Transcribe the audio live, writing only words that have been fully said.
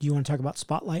Do you want to talk about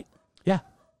Spotlight? Yeah,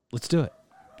 let's do it.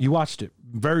 You watched it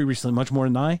very recently, much more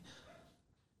than I.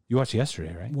 You watched it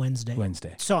yesterday, right? Wednesday.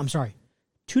 So, I'm sorry.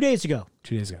 2 days ago.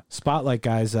 2 days ago. Spotlight,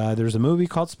 guys. There's a movie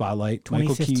called Spotlight. 2015.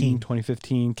 Michael Keaton,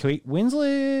 2015. Kate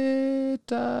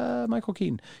Winslet, Michael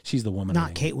Keaton. She's the woman.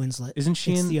 Not Kate Winslet. Isn't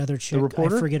she it's in the other chick. The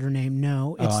Reporter? I forget her name.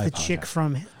 No, it's the chick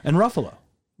from... And Ruffalo.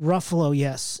 Ruffalo,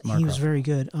 yes. He was very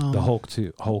good. The Hulk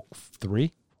 2. Hulk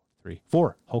 3?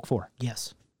 4. Hulk 4.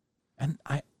 Yes. And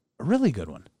a really good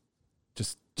one.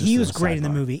 Just he was great in the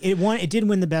movie. It did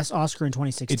win the best Oscar in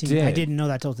 2016. It did. I didn't know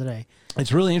that till today.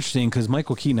 It's really interesting because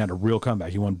Michael Keaton had a real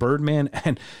comeback. He won Birdman,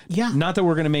 and not that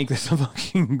we're going to make this a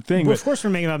fucking thing. Well, of course we're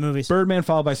making about movies. Birdman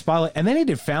followed by Spotlight, and then he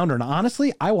did Founder. And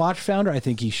honestly, I watched Founder. I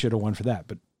think he should have won for that,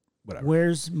 but whatever.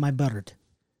 Where's my bird?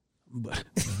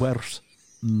 Where's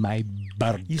my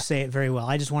bird? You say it very well.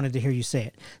 I just wanted to hear you say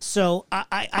it. So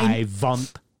I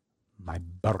want my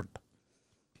bird.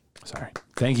 Sorry.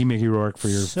 Thank you, Mickey Rourke, for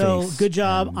your face. Good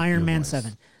job, Iron Man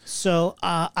 7. So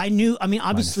I knew,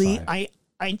 obviously, I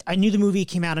knew the movie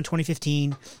came out in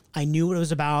 2015. I knew what it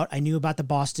was about. I knew about the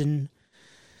Boston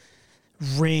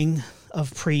ring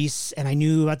of priests, and I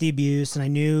knew about the abuse, and I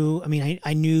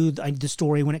knew the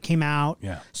story when it came out.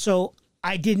 Yeah. So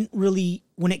I didn't really,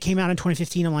 when it came out in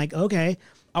 2015, I'm like, okay.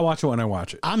 I'll watch it when I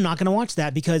watch it. I'm not going to watch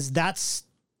that because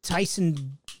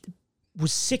Tyson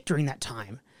was sick during that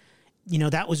time.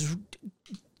 That was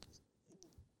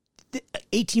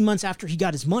 18 months after he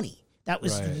got his money. That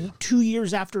was 2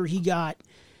 years after he got,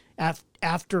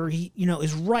 after he,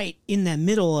 is right in the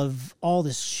middle of all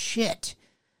this shit.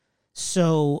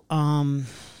 So,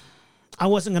 I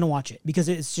wasn't going to watch it because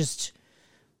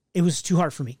it was too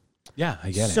hard for me. Yeah,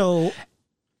 I get it. So,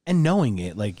 and knowing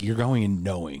it, like you're going and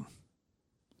knowing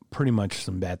pretty much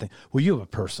some bad thing. Well, you have a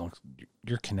personal,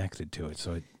 you're connected to it.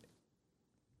 So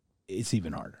it's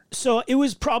even harder. So it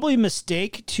was probably a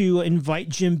mistake to invite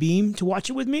Jim Beam to watch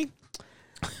it with me.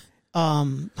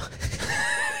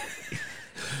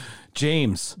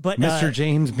 James, but Mr.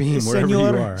 James Beam, wherever you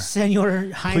are.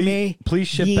 Senor Jaime. Please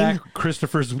ship back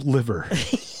Christopher's liver.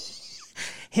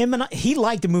 He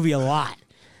liked the movie a lot.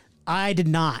 I did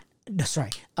not. Sorry.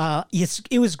 Yes,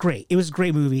 it was great. It was a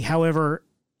great movie. However,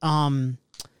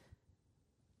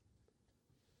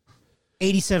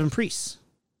 87 Priests.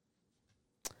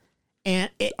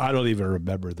 And I don't even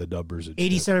remember the numbers.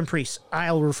 87 Priests.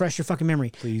 I'll refresh your fucking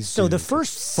memory. Please. So the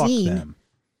first scene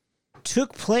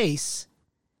took place.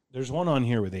 There's one on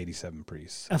here with 87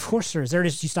 Priests. Of course there is. There it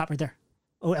is. You stop right there.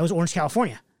 Oh, that was Orange,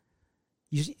 California.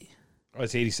 It's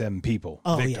 87 people.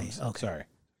 Oh, victims. Yeah. Okay. Sorry.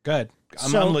 Good.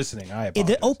 I'm listening. I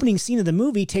apologize. The opening scene of the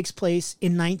movie takes place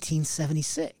in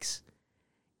 1976.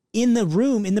 In the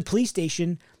room, in the police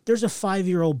station, there's a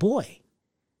 5-year-old boy.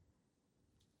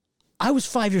 I was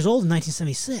 5 years old in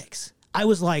 1976. I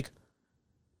was like...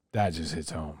 That just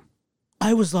hits home.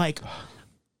 I was like,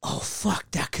 oh, fuck,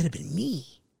 that could have been me.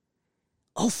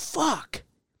 Oh, fuck.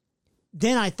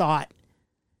 Then I thought,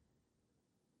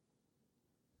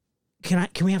 can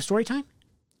we have story time?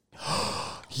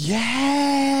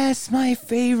 Yes, my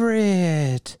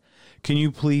favorite. Can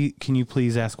you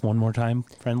please ask one more time,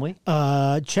 friendly?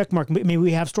 Check mark. May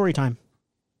we have story time?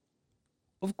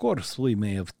 Of course, we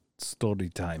may have story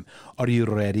time. Are you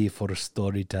ready for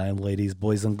story time, ladies,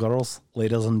 boys, and girls,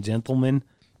 ladies and gentlemen,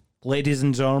 ladies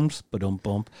and germs?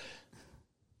 Ba-dum-bump.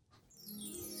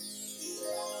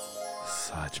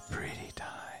 Such pretty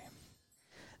time.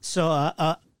 So,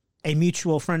 a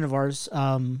mutual friend of ours,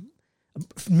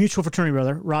 mutual fraternity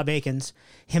brother, Rob Akins,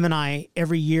 him and I,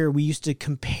 every year we used to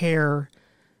compare,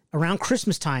 around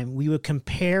Christmas time, we would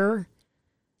compare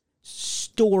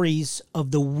stories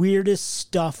of the weirdest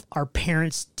stuff our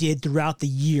parents did throughout the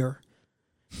year.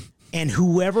 And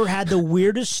whoever had the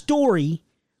weirdest story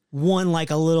won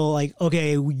like a little, like,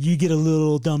 okay, you get a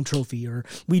little dumb trophy, or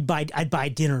I'd buy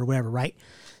dinner or whatever, right?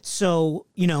 So,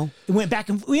 it went back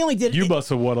and we only did. You must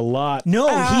have won a lot. No,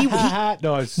 he won.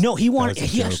 He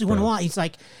He actually won a lot. He's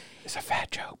like, it's a fat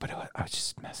joke, but I was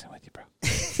just messing with you, bro.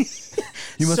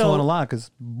 You must have won a lot because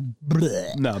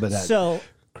no, but that.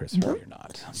 Christopher, you're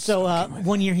not. So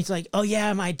one year he's like, oh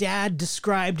yeah, my dad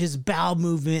described his bowel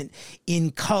movement in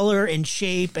color and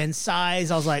shape and size.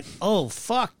 I was like, oh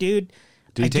fuck, dude.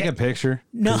 Did he take a picture?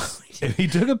 No. If he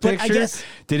took a picture,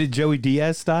 did it Joey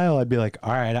Diaz style? I'd be like,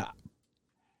 all right,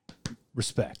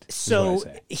 respect. So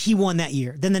he won that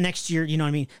year. Then the next year, you know what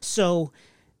I mean? So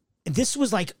this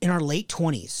was like in our late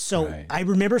 20s. So I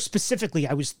remember specifically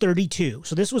I was 32.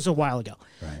 So this was a while ago.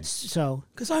 Right. So,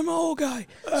 because I'm an old guy.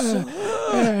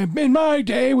 In my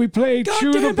day, we played God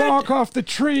chew the damn it. bark off the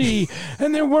tree,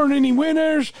 and there weren't any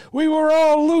winners. We were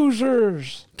all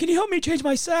losers. Can you help me change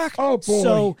my sack? Oh, boy.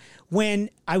 So when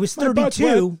I was My butt's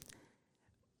 32,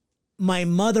 my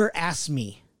mother asked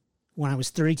me when I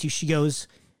was 32, she goes,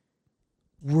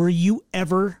 were you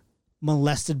ever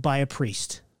molested by a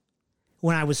priest?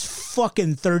 When I was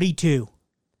fucking 32.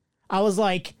 I was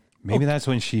like... Maybe that's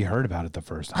when she heard about it the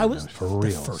first time. I was... For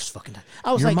real. The first fucking time.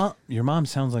 I was like... Your mom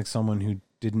sounds like someone who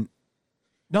didn't...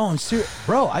 No, I'm serious.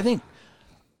 Bro, I think...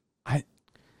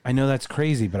 I know that's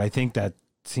crazy, but I think that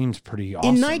seems pretty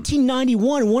awesome. In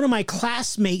 1991, one of my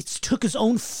classmates took his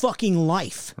own fucking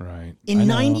life. Right. In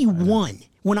 91,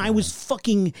 when I was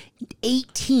fucking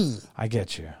 18. I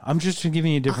get you. I'm just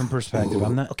giving you a different perspective.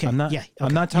 I'm not. Okay, I'm not. yeah, okay.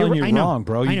 I'm not telling you I know, wrong,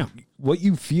 bro. I know. What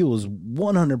you feel is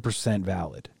 100%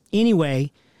 valid.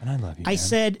 Anyway, and I love you. I man.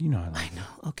 said, you know, I love I you.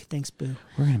 know. Okay, thanks, boo.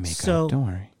 We're gonna make up. Don't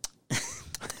worry.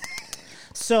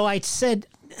 So I said,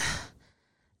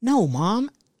 no,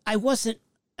 Mom, I wasn't.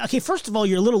 Okay, first of all,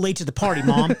 you're a little late to the party,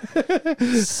 Mom.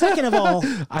 Second of all,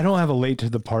 I don't have a late to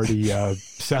the party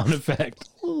sound effect.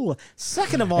 ooh,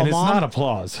 second of all, And it's Mom, not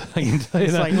applause. I can tell you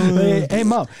It's that. like,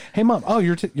 hey, mom. Oh,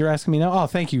 you're asking me now. Oh,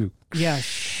 thank you. yeah,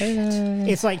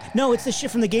 it's like, no, it's the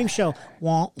shit from the game show.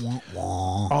 Wah, wah,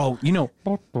 wah. Oh, you know.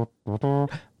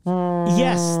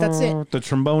 Yes, that's it. The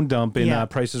trombone dump in Yeah.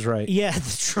 Price is Right. Yeah,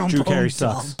 the trombone Drew Carey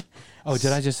dump. sucks. Oh,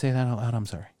 did I just say that out loud? I'm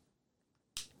sorry.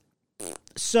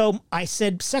 So I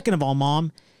said, second of all,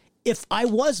 Mom, if I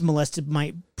was molested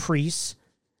by priests,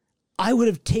 I would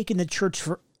have taken the church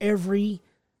for every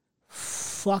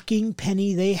fucking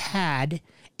penny they had,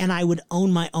 and I would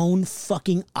own my own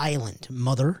fucking island,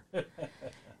 Mother.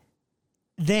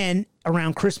 Then,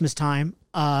 around Christmas time,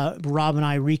 Rob and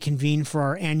I reconvened for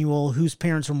our annual Whose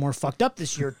Parents Were More Fucked Up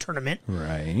This Year tournament.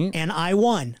 Right. And I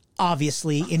won,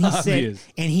 obviously. And he said,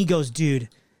 and he goes, dude,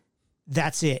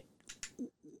 that's it.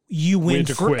 You win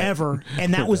forever.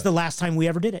 And that was the last time we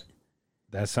ever did it.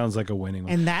 That sounds like a winning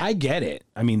one. And that, I get it.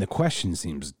 I mean, the question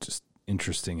seems just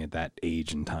interesting at that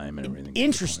age and time and everything.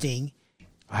 interesting.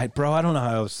 Bro, I don't know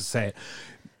how else to say it.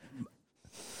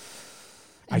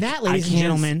 And that, ladies and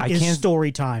gentlemen, is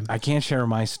story time. I can't share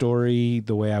my story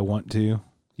the way I want to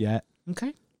yet.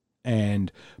 Okay.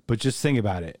 But just think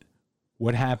about it.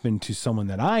 What happened to someone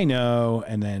that I know,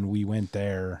 and then we went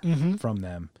there from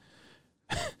them.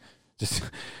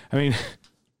 I mean,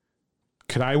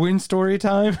 could I win story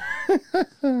time?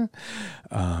 Yes.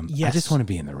 I just want to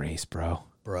be in the race, bro.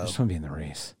 I just want to be in the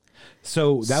race.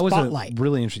 So that Spotlight. was a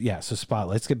really interesting. Yeah. So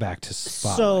Spotlight. Let's get back to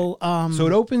Spotlight. So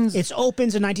it opens. It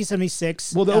opens in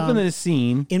 1976. Well, they open the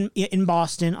scene in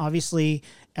Boston, obviously,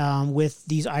 with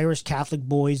these Irish Catholic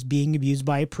boys being abused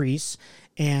by a priest,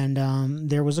 and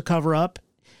there was a cover up,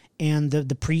 and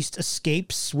the priest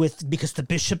escapes because the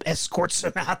bishop escorts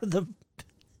him out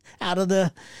of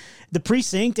the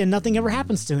precinct, and nothing ever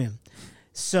happens to him.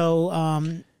 So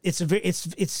it's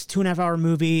 2.5 hour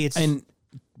movie. And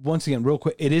once again, real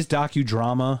quick, it is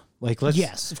docudrama. Like,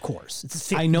 yes, of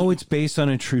course. I know it's based on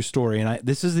a true story, and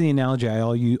this is the analogy I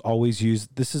always use.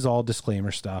 This is all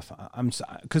disclaimer stuff.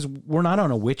 Because we're not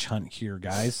on a witch hunt here,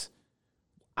 guys.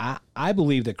 I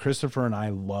believe that Christopher and I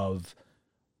love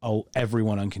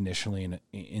everyone unconditionally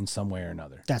in some way or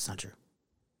another. That's not true.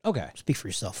 Okay, speak for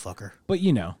yourself, fucker. But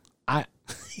I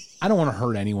don't want to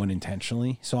hurt anyone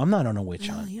intentionally, so I'm not on a witch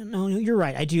hunt. No, you're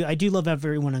right. I do love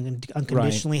everyone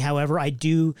unconditionally. Right. However, I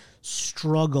do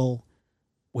struggle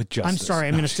with justice. I'm sorry.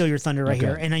 I'm going to steal your thunder right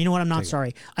here. And you know what? I'm not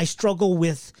sorry. I struggle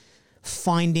with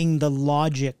finding the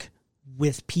logic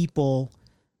with people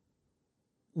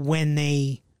when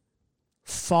they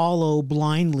follow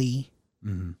blindly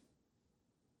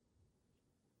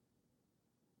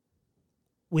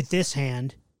with this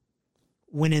hand,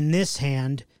 when in this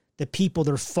hand, the people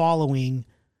they're following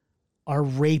are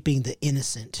raping the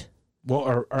innocent. Well,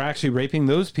 are actually raping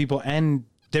those people, and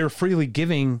they're freely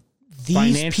giving these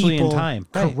financially people, and time.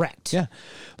 Correct. Right. Yeah.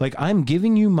 Like, I'm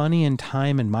giving you money and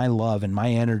time and my love and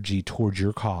my energy towards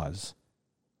your cause.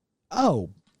 Oh,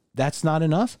 that's not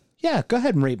enough? Yeah, go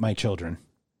ahead and rape my children.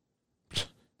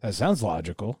 That sounds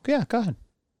logical. Yeah, go ahead.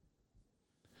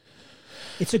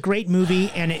 It's a great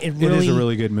movie, and it really... It is a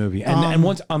really good movie. And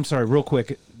once... I'm sorry, real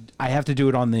quick. I have to do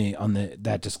it on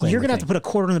that disclaimer. You're going to have to put a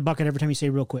quarter in the bucket every time you say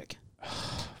real quick.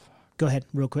 Go ahead,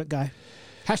 real quick, guy.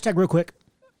 Hashtag real quick.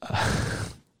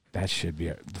 That should be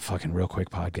the fucking real quick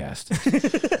podcast.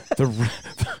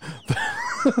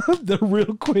 the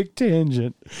real quick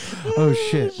tangent. Oh,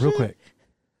 shit. Real quick.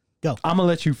 Go. I'm going to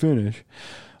let you finish.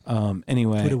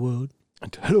 Anyway. Twitter wood.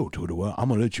 Hello, Twitter world. I'm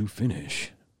gonna let you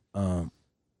finish.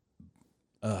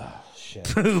 Shit.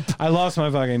 Poop. I lost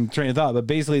my fucking train of thought, but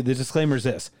basically the disclaimer is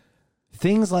this.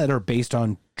 Things that are based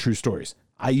on true stories.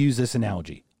 I use this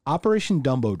analogy. Operation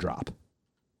Dumbo Drop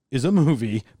is a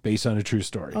movie based on a true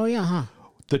story. Oh, yeah, huh?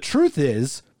 The truth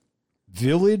is,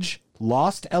 village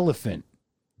lost elephant,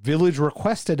 village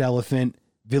requested elephant,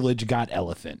 village got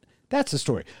elephant. That's the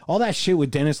story. All that shit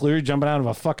with Dennis Leary jumping out of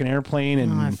a fucking airplane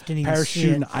and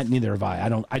parachuting. Neither have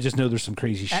I. I just know there's some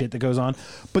crazy shit that goes on.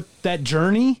 But that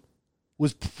journey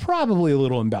was probably a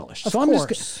little embellished. Of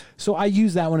course. So I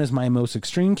use that one as my most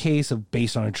extreme case of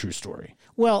based on a true story.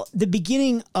 Well, the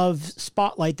beginning of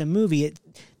Spotlight, the movie,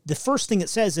 the first thing it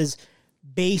says is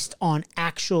based on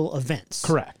actual events.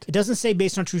 Correct. It doesn't say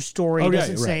based on true story. It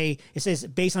doesn't say, it says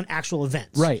based on actual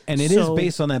events. Right. And it is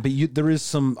based on that, but there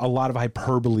is a lot of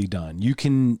hyperbole done. You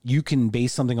can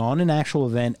base something on an actual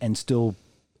event and still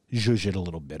zhuzh it a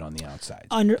little bit on the outside.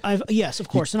 Yes, of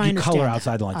course. And I understand color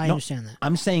outside the lines. I understand that.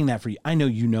 I'm saying that for you. I know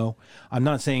you know. I'm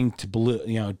not saying to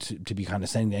be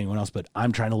condescending to anyone else, but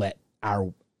I'm trying to let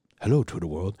our hello Twitter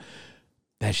world,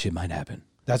 that shit might happen.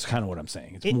 That's kind of what I'm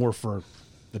saying. It's more for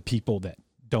the people that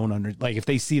don't if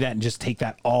they see that and just take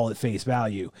that all at face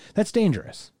value, that's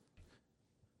dangerous.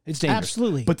 It's dangerous.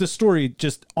 Absolutely. But the story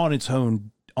just on its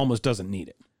own almost doesn't need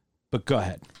it. But go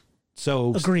ahead.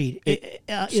 So agreed.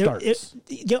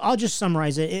 I'll just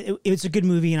summarize it. It's a good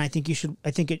movie, and I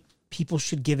think people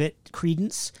should give it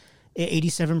credence.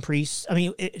 87 Priests. I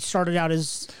mean, it started out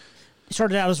as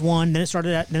 1, then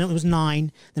it was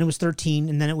 9, then it was 13,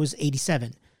 and then it was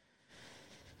 87.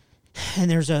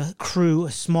 And there's a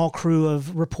small crew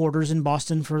of reporters in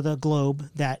Boston for the Globe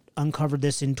that uncovered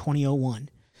this in 2001.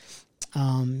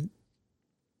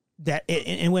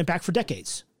 It went back for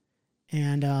decades,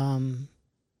 and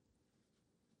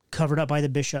covered up by the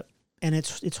bishop, and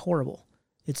it's horrible.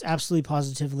 It's absolutely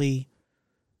positively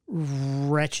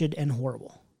wretched and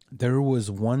horrible. There was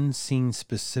one scene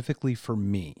specifically for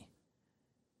me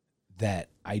that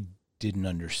I didn't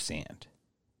understand.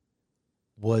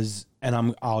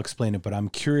 I'll explain it, but I'm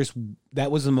curious.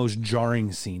 That was the most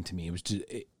jarring scene to me. It was just,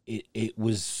 it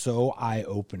was so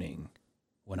eye-opening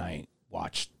when I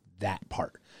watched that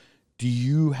part. Do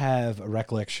you have a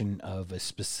recollection of a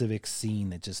specific scene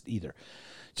that just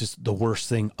the worst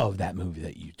thing of that movie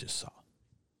that you just saw?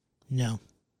 No.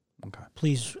 Okay.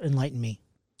 Please enlighten me.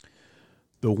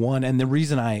 The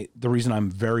reason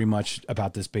I'm very much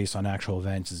about this based on actual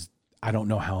events is I don't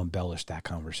know how embellished that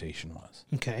conversation was.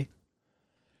 Okay.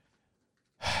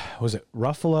 Was it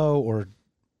Ruffalo or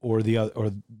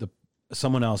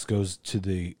someone else goes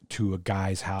to a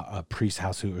guy's house, a priest's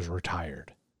house who was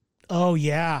retired? Oh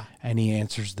yeah. And he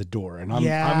answers the door, and I'm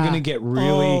gonna get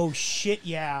really. Oh shit!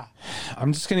 Yeah.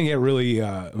 I'm just gonna get really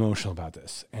emotional about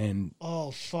this, and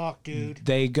oh fuck, dude.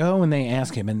 They go and they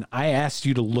ask him, and I asked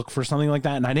you to look for something like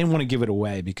that, and I didn't want to give it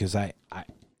away because it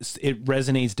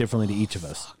resonates differently to each of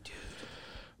us. Fuck, dude.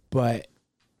 But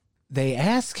they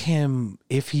ask him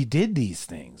if he did these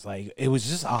things. Like, it was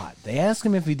just odd. They ask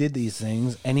him if he did these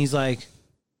things, and he's like,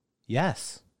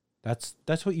 "Yes, that's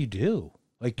what you do.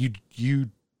 Like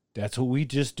you." That's what we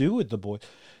just do with the boy.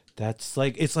 That's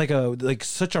like, it's like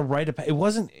such a rite of, it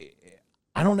wasn't,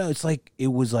 I don't know. It's like, it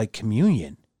was like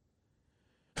communion.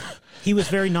 He was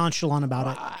very nonchalant about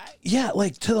it. Yeah.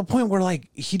 Like to the point where like,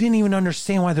 he didn't even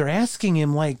understand why they're asking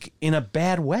him like in a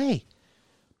bad way.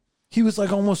 He was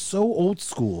like almost so old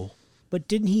school. But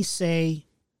didn't he say,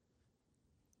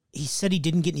 he said he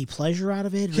didn't get any pleasure out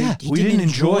of it? Yeah. We didn't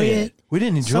enjoy it. We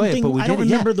didn't enjoy it, but we did. I don't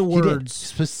remember the words. He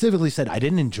specifically said, I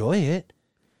didn't enjoy it.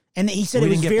 And he said it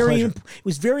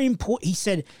was very important. He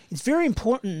said, it's very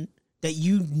important that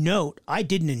you note I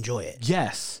didn't enjoy it.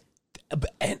 Yes.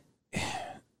 And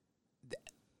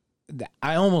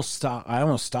I almost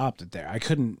stopped it there. I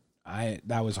couldn't,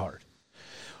 that was hard.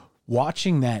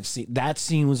 Watching that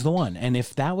scene was the one. And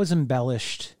if that was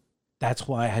embellished, that's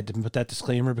why I had to put that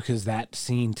disclaimer, because that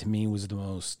scene to me was the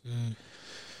most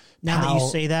now that you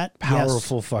say that,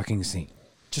 powerful fucking scene.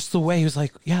 Just the way he was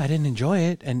like, yeah, I didn't enjoy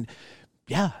it. And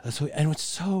yeah, that's what, and it's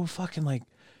so fucking like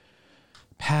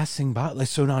passing by, like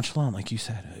so nonchalant, like you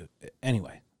said.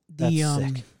 Anyway, that's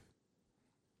sick.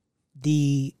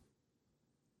 The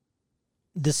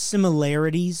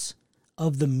similarities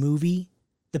of the movie,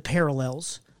 the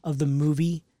parallels of the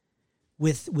movie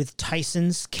with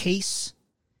Tyson's case,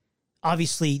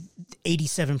 obviously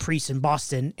 87 priests in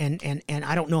Boston, and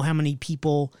I don't know how many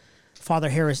people Father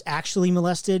Harris actually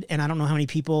molested, and I don't know how many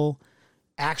people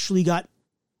actually got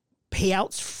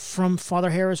payouts from Father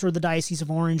Harris or the Diocese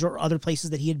of Orange or other places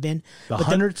that he had been. The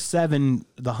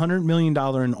 $100 million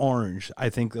in Orange, I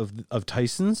think of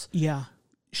Tyson's. Yeah.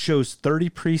 Shows 30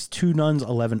 priests, 2 nuns,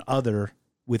 11 other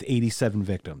with 87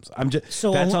 victims. That's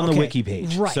on the wiki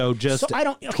page. Right. So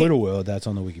Twitter world, that's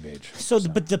on the wiki page.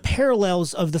 But the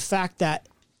parallels of the fact that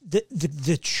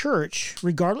the church,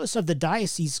 regardless of the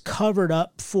diocese, covered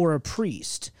up for a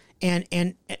priest.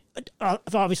 And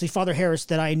obviously Father Harris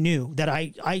that I knew, that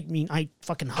I mean, I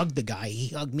fucking hugged the guy. He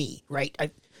hugged me, right?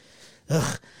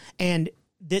 And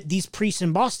these priests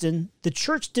in Boston, the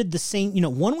church did the same.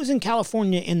 One was in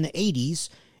California in the 80s,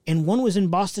 and one was in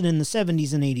Boston in the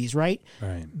 70s and 80s, right?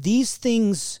 Right. These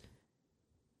things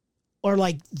are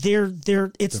like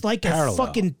it's like parallel. A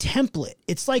fucking template.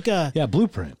 It's like a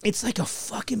blueprint. It's like a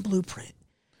fucking blueprint.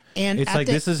 And it's like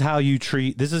this is how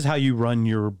you run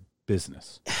your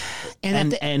business.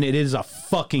 And it is a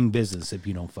fucking business if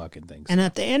you don't fucking think so. And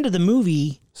at the end of the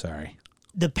movie,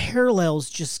 the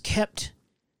parallels just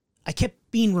I kept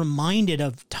being reminded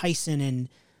of Tyson and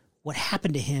what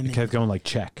happened to him. It kept going like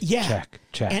check.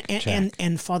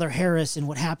 And Father Harris and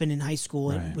what happened in high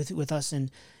school right. with us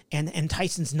and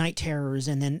Tyson's night terrors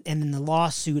and then the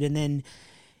lawsuit and then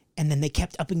they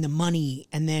kept upping the money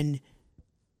and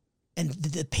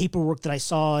the paperwork that I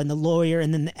saw and the lawyer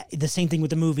and then the same thing with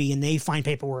the movie and they find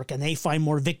paperwork and they find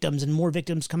more victims and more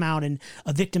victims come out and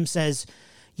a victim says,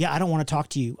 yeah, I don't want to talk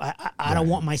to you. I don't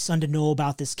want my son to know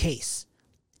about this case.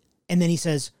 And then he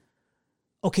says,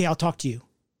 okay, I'll talk to you.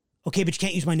 Okay, but you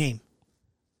can't use my name.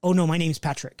 Oh no, my name's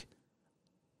Patrick.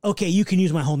 Okay, you can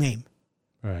use my whole name.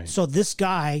 Right. So this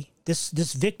guy, this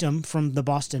victim from the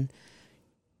Boston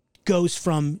goes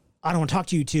from, I don't want to talk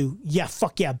to you to, yeah,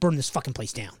 fuck yeah, burn this fucking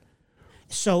place down.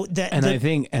 So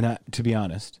to be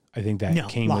honest, I think that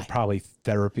came with probably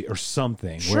therapy or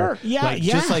something. Sure,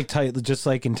 Just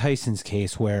like in Tyson's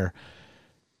case, where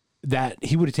that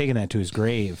he would have taken that to his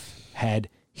grave had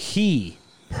he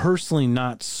personally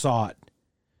not sought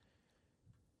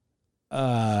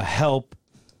help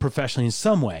professionally in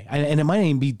some way. And it might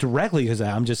even be directly because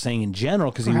I'm just saying in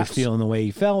general because he was feeling the way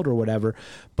he felt or whatever.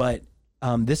 But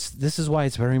this is why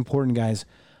it's very important, guys.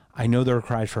 I know there are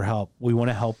cries for help. We want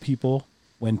to help people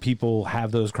when people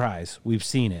have those cries. We've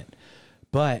seen it.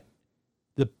 But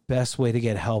the best way to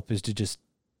get help is to just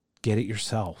get it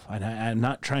yourself. And I'm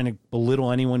not trying to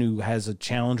belittle anyone who has a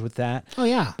challenge with that. Oh,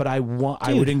 yeah. But I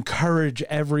would encourage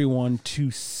everyone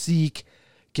to seek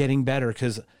getting better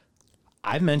because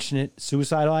I've mentioned it.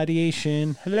 Suicidal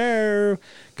ideation. Hello.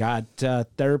 Got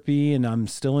therapy and I'm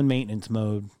still in maintenance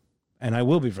mode. And I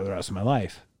will be for the rest of my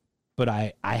life. But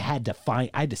I had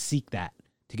to seek that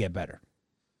to get better.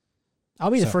 I'll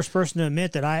be the first person to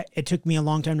admit that it took me a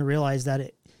long time to realize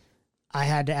that I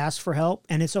had to ask for help,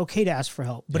 and it's okay to ask for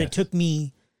help. But It took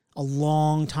me a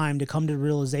long time to come to the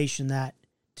realization that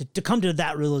to come to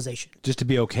that realization. Just to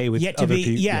be okay with other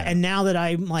people. Yeah, and now that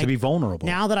I'm like to be vulnerable.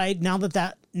 Now that I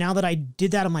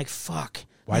did that, I'm like, fuck.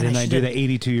 Why didn't I do that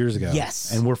 82 years ago?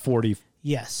 Yes. And we're 40.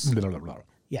 Yes. Blah, blah, blah.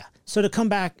 Yeah. So to come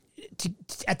back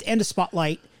at the end of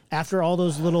Spotlight, after all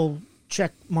those little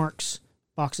check marks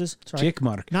boxes. Sorry. Check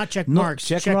mark. Not check marks.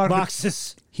 Check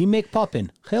boxes. He make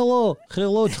poppin'. Hello,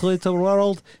 little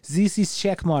world. This is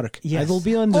check mark. Yes. I will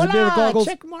be on the beer goggles.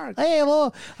 Check mark. Hey,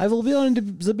 hello. I will be on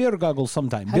the beer goggles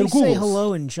sometime. How do you say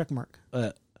hello in check mark?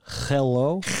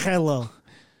 Hello. Hello.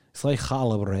 It's like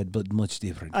challah bread, but much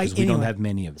different because we don't have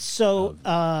many of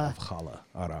challah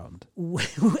around.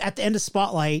 At the end of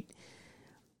Spotlight,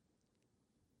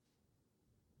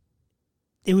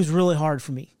 it was really hard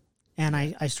for me, and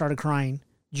I started crying.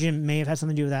 Jim may have had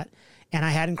something to do with that, and I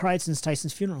hadn't cried since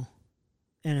Tyson's funeral,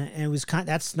 and it was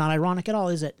that's not ironic at all,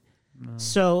 is it? No.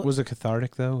 So was it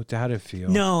cathartic though? How did it feel?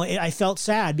 No, I felt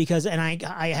sad because, and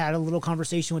I had a little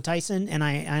conversation with Tyson, and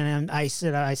I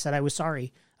said I was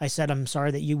sorry. I said I'm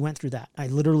sorry that you went through that. I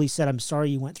literally said I'm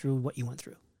sorry you went through what you went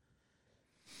through.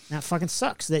 That fucking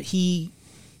sucks. That he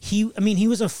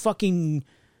was a fucking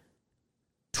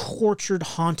tortured,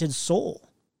 haunted soul,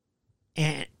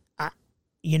 and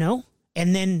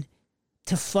and then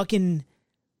to fucking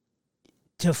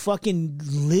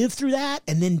live through that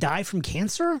and then die from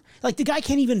cancer. Like the guy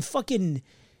can't even fucking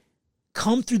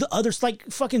come through the others, like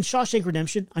fucking Shawshank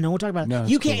Redemption. I know we'll talk about it. No,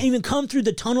 you can't even come through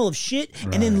the tunnel of shit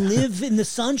and then live in the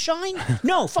sunshine.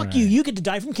 No, fuck you. You get to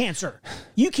die from cancer.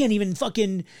 You can't even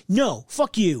fucking, no,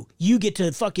 fuck you. You get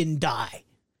to fucking die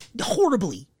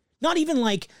horribly. Not even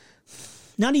like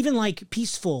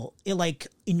peaceful, like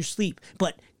in your sleep,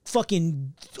 but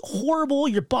fucking horrible.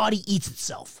 Your body eats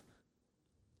itself.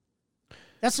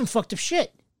 That's some fucked up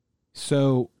shit.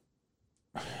 So,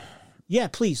 yeah,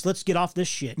 please, let's get off this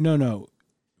shit. No.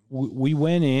 We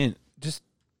went in. just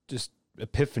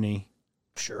epiphany.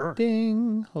 Sure.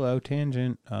 Ding. Hello,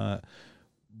 tangent.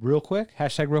 Real quick.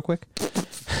 Hashtag real quick.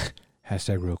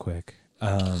 Hashtag real quick.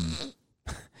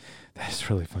 That's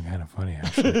really fun, kind of funny,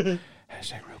 actually.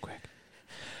 Hashtag real quick.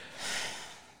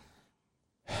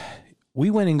 We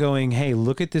went in going, hey,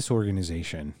 look at this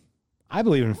organization. I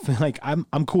believe in, like, I'm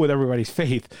cool with everybody's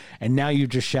faith, and now you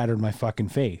just shattered my fucking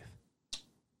faith.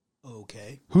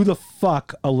 Okay. Who the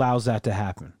fuck allows that to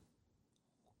happen?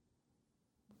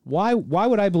 Why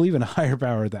would I believe in a higher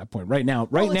power at that point? Right now,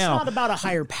 now. It's not about a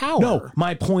higher power. No,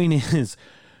 my point is,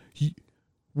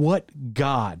 what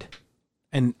God,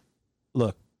 and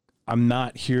look, I'm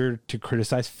not here to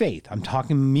criticize faith. I'm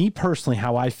talking me personally,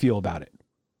 how I feel about it.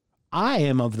 I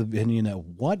am of the opinion that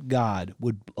what God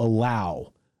would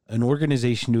allow an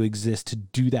organization to exist to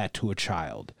do that to a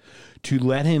child, to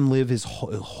let him live his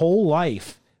whole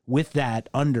life with that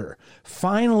under,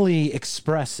 finally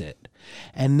express it,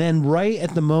 and then right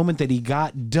at the moment that he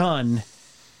got done,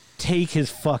 take his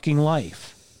fucking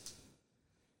life.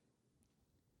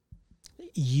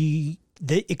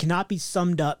 It cannot be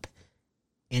summed up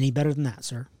any better than that,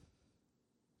 sir.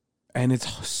 And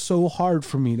it's so hard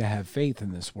for me to have faith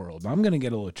in this world. I'm going to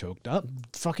get a little choked up.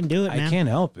 Fucking do it, man. I can't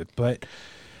help it, but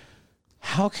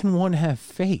how can one have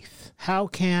faith?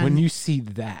 When you see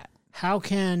that? How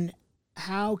can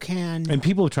And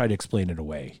people have tried to explain it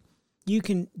away.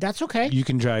 That's okay. You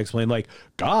can try to explain, like,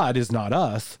 God is not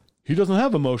us. He doesn't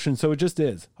have emotion, so it just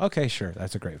is. Okay, sure.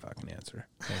 That's a great fucking answer.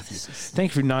 Thank you.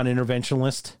 Thank you for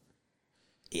non-interventionalist.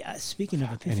 Yeah, speaking of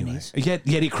epiphanies. Anyway,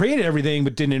 yet he created everything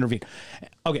but didn't intervene.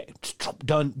 Okay,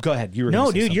 done. Go ahead. You were no,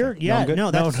 dude.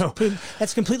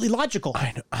 That's completely logical.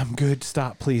 I know. I'm good.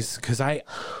 Stop, please, because I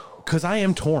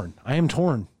am torn. I am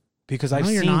torn because I've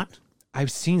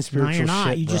seen spiritual you're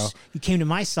not. shit, You came to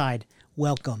my side.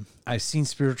 Welcome. I've seen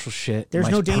spiritual shit. There's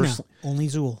no Dana, only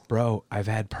Zool. Bro, I've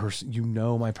had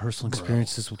my personal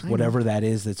experiences with whatever that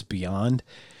is that's beyond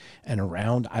and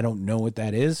around. I don't know what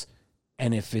that is,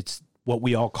 and if it's what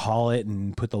we all call it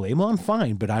and put the label on,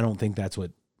 fine, but I don't think that's what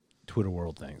Twitter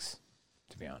world thinks,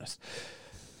 to be honest.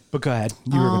 But go ahead.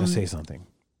 You were going to say something.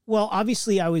 Well,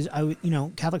 obviously I was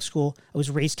Catholic school. I was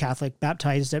raised Catholic,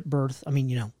 baptized at birth.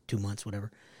 2 months,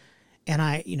 whatever. And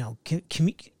I,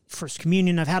 first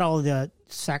communion, I've had all the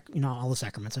all the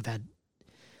sacraments.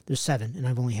 There's 7 and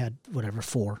I've only had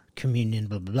 4 communion,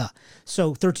 blah, blah, blah.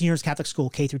 So 13 years Catholic school,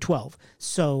 K through 12.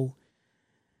 So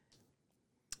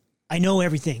I know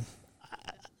everything.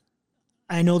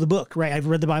 I know the book, right? I've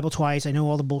read the Bible twice. I know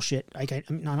all the bullshit.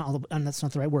 Not all the, and that's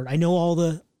not the right word. I know all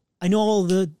the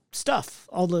stuff,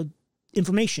 all the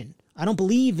information. I don't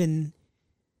believe in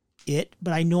it,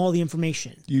 but I know all the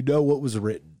information. You know what was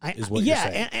written, is what you're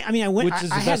saying.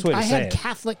 I had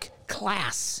Catholic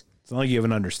class. It's not like you have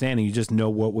an understanding. You just know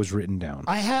what was written down.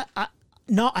 I have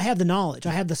the knowledge.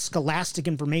 I have the scholastic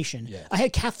information. Yes. I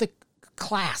had Catholic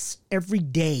class every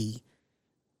day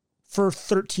for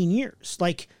 13 years.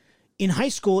 Like, in high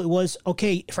school, it was,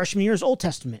 okay, freshman year is Old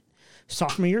Testament.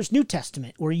 Sophomore year is New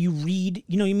Testament, where you read,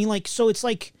 so it's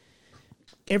like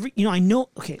I know,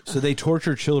 okay. So they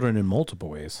torture children in multiple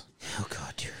ways. Oh,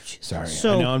 God, dear Jesus. Sorry.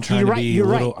 So I know I'm trying to be a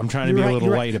little, I'm trying to be a little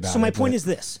light about it. So my point is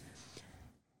this.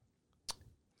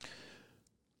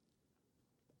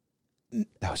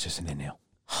 That was just an inhale.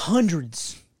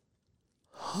 Hundreds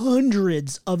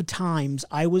of times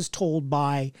I was told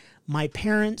by my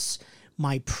parents,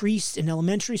 my priests in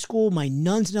elementary school, my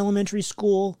nuns in elementary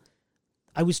school,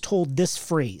 I was told this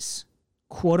phrase,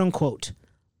 quote unquote,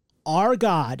 our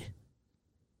God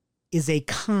is a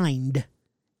kind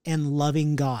and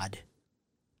loving God.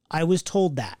 I was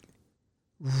told that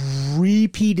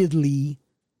repeatedly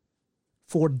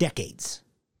for decades.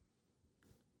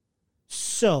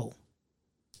 So,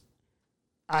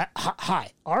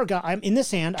 our God, I'm in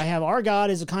this hand, I have our God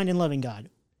is a kind and loving God.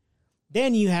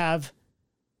 Then you have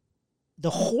the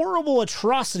horrible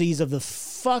atrocities of the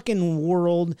fucking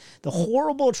world, the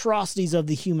horrible atrocities of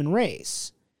the human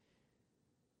race.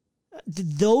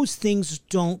 Those things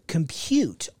don't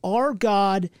compute. Our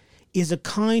God is a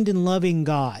kind and loving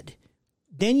God.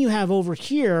 Then you have over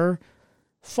here,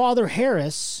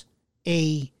 Harris,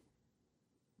 a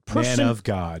person, man of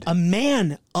God, a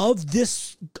man of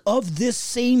this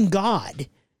same God,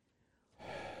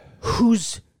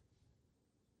 who's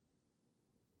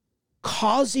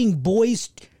causing boys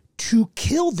to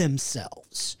kill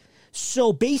themselves.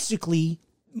 So basically,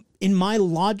 in my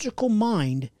logical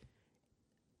mind,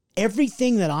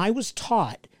 everything that I was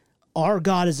taught, our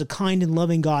God is a kind and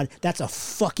loving God, that's a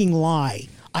fucking lie.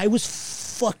 I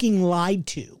was fucking lied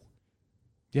to.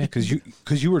 Yeah,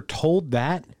 because you were told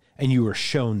that and you were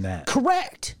shown that.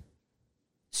 Correct.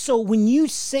 So when you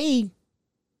say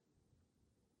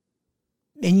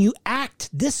and you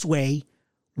act this way,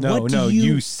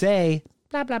 you say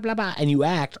blah, blah, blah, blah, and you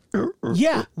act.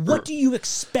 Yeah. What do you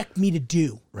expect me to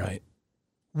do? Right.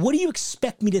 What do you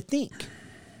expect me to think?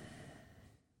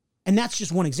 And that's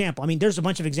just one example. I mean, there's a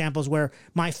bunch of examples where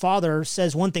my father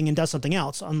says one thing and does something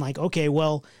else. I'm like, okay,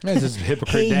 well, this is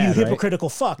hypocrite hey, dad, you right? hypocritical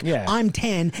fuck. Yeah. I'm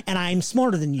 10 and I'm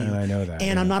smarter than you. And I know that.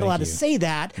 And I'm not allowed to say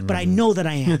that, but I Mm-hmm. know that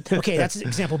I am. Okay, that's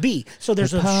example B. So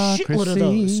there's a shitload of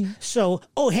those. So,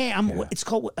 hey, it's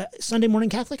called Sunday morning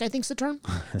Catholic, I think's the term.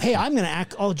 Hey, I'm going to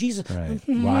act all Jesus. Right.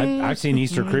 Well, I've seen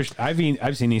Easter I've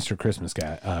seen Easter Christmas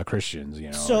Christians,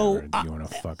 you know. So, you want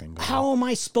to fucking go. How am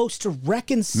I supposed to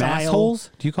reconcile?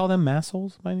 Massholes? Do you call them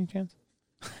massholes by any chance?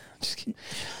 Just kidding.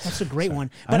 That's a great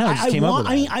one. I But know, I just came up with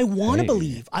that. I want to Hey.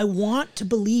 believe. I want to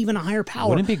believe in a higher power.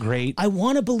 Wouldn't it be great? I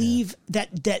want to believe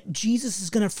that Jesus is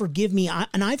going to forgive me.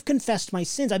 And I've confessed my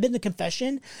sins. I've been to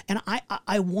confession, and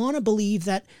I want to believe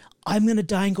that I'm going to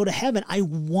die and go to heaven. I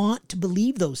want to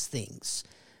believe those things.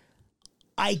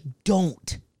 I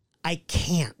don't. I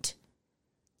can't.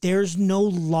 There's no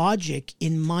logic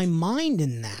in my mind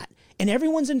in that. And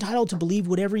everyone's entitled to believe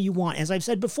whatever you want. As I've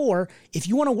said before, if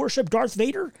you want to worship Darth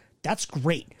Vader, that's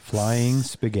great. Flying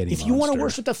spaghetti If you want to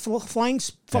worship the flying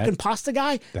fucking pasta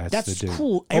guy, that's the dude.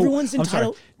 cool. Oh, Everyone's I'm sorry.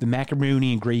 entitled. The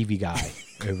macaroni and gravy guy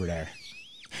over there.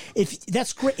 If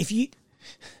that's great.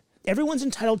 Everyone's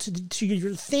entitled to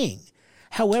your thing.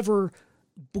 However,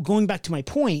 going back to my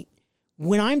point,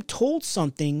 when I'm told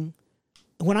something,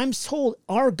 when I'm told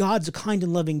our God's a kind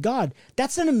and loving God,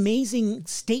 that's an amazing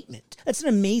statement. That's an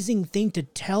amazing thing to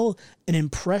tell an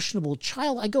impressionable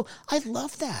child. I go, I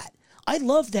love that. I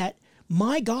love that.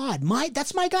 My God,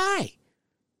 that's my guy.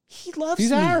 He loves me.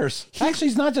 He's ours. Actually,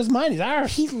 he's not just mine. He's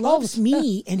ours. He loves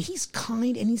me, and he's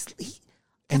kind, and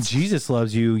and Jesus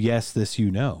loves you. Yes, this you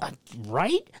know.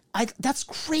 Right? That's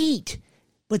great.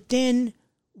 But then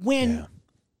when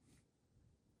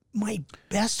my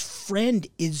best friend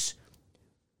is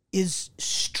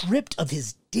stripped of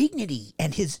his dignity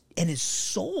and his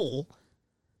soul,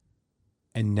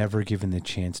 and never given the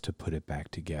chance to put it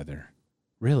back together.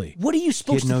 Really? What are you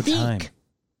supposed to think? Time.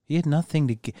 He had nothing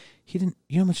to get. He didn't.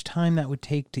 You know how much time that would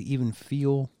take to even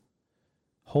feel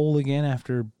whole again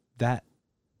after that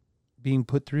being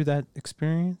put through that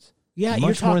experience? Yeah,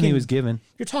 much more than he was given.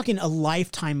 You're talking a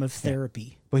lifetime of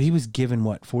therapy. But he was given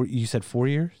what? You said 4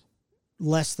 years?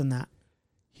 Less than that.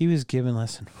 He was given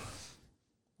less than.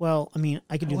 Well, I mean,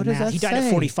 I could do What the does math. that He died say?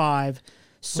 at 45.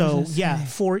 So yeah, say?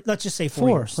 4. Let's just say 4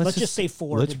 years. Let's just say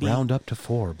 4. Let's round up to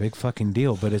 4. Big fucking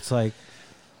deal. But it's like,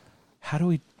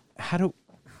 and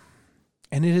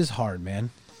it is hard, man.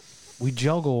 We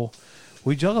juggle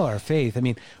our faith. I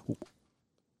mean,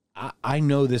 I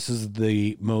know this is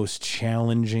the most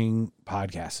challenging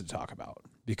podcast to talk about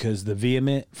because the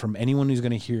vehement from anyone who's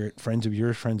going to hear it, friends of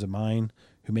yours, friends of mine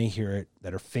who may hear it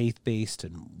that are faith-based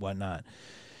and whatnot.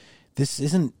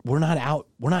 We're not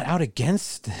out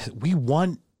against this. We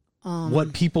want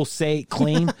what people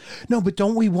claim. No, but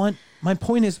don't we want, my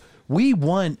point is we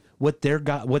want what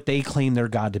they claim their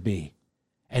God to be.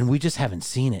 And we just haven't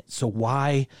seen it. So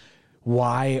why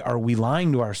are we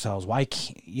lying to ourselves? Why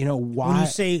can't, why? When you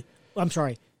say, I'm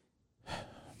sorry,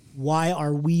 why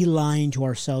are we lying to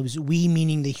ourselves? We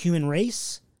meaning the human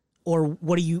race? Or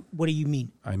what do you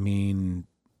mean? I mean,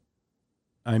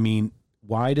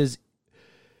 why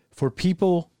for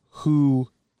people who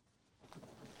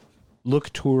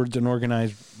look towards an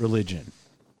organized religion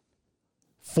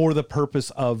for the purpose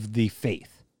of the faith,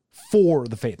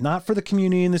 not for the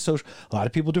community and the social. A lot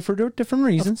of people do for different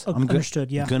reasons.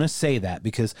 Understood, yeah. I'm going to say that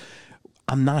because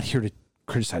I'm not here to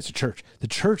criticize the church. The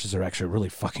churches are actually really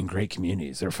fucking great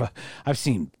communities. I've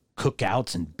seen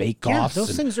cookouts and bake-offs. Yeah,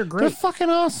 those things are great. They're fucking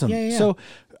awesome. Yeah. So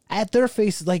at their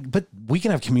face, but we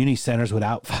can have community centers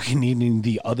without fucking needing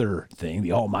the other thing,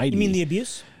 the almighty. You mean the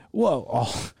abuse?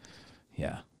 Well,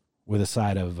 yeah. With a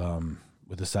side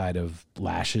of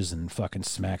lashes and fucking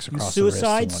smacks across the wrist.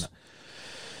 Suicides?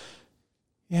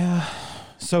 Yeah.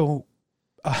 So,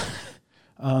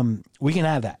 we can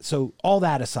have that. So all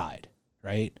that aside,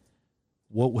 right?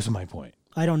 What was my point?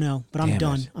 I don't know, but I'm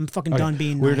done. I'm fucking done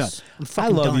being nice. We're done. I'm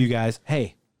fucking I love done. you guys.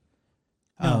 Hey.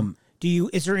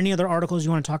 Is there any other articles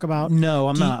you want to talk about? No,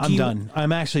 I'm not. I'm done.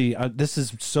 I'm actually, this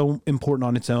is so important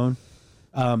on its own.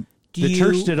 The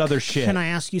church did other shit. Can I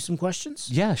ask you some questions?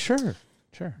 Yeah, sure.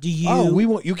 Sure. Do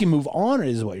you? You can move on,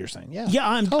 is what you're saying. Yeah. Yeah,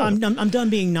 I'm done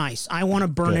being nice. I want to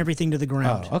burn everything to the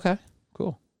ground. Oh, okay.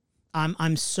 Cool.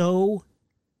 I'm so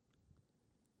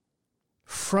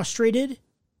frustrated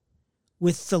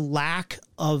with the lack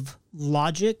of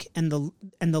logic and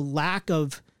the lack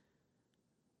of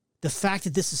The fact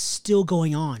that this is still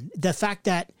going on, the fact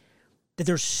that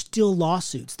there's still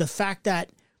lawsuits, the fact that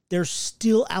there's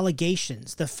still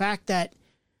allegations, the fact that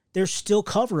there's still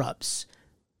cover-ups,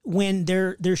 when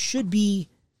there should be,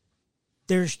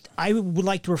 I would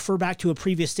like to refer back to a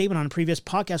previous statement on a previous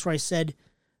podcast where I said,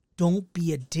 don't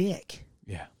be a dick.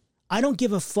 Yeah. I don't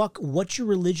give a fuck what your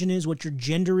religion is, what your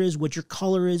gender is, what your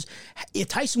color is. If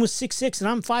Tyson was 6'6" and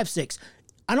I'm 5'6",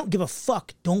 I don't give a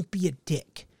fuck. Don't be a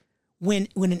dick. When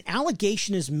an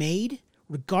allegation is made,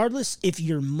 regardless if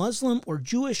you're Muslim or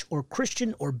Jewish or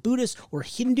Christian or Buddhist or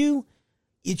Hindu,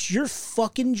 it's your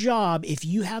fucking job, if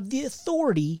you have the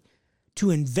authority, to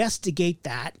investigate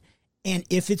that. And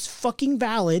if it's fucking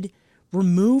valid,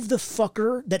 remove the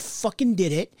fucker that fucking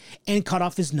did it and cut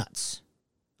off his nuts.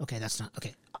 Okay, that's not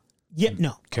okay. Yeah,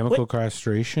 no. Chemical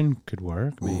castration could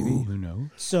work, maybe. Ooh. Who knows?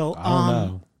 So I don't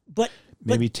know. But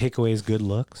maybe take away his good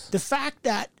looks. The fact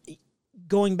that,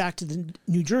 going back to the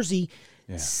New Jersey,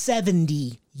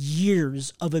 70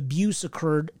 years of abuse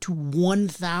occurred to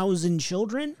 1,000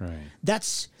 children. Right.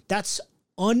 That's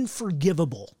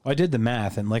unforgivable. I did the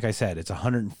math, and like I said, it's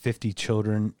 150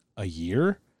 children a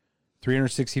year,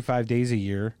 365 days a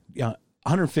year.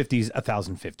 150 is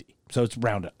 1,050. So it's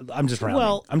rounded. I'm just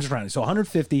rounding. So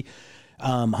 150,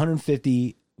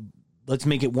 150. Let's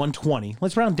make it 120.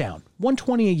 Let's round down.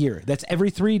 120 a year. That's every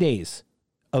 3 days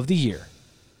of the year.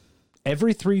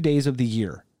 Every 3 days of the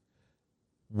year,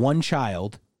 one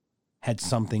child had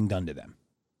something done to them.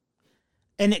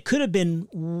 And it could have been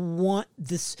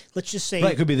let's just say.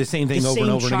 Right, it could be the same thing over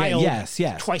and over again. Yes.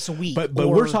 Twice a week. But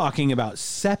we're talking about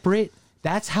separate.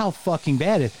 That's how fucking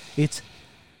bad it is. It's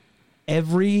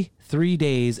every 3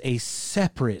 days a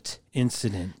separate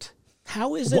incident.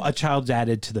 How is it a child's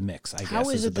added to the mix? I guess. How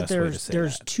is it that there's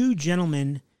that. two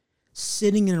gentlemen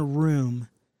sitting in a room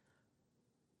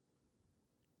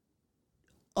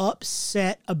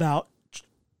upset about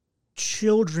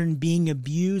children being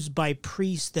abused by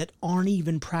priests that aren't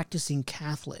even practicing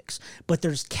Catholics, but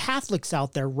there's Catholics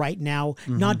out there right now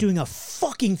not doing a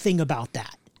fucking thing about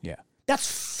that. Yeah, that's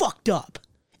fucked up.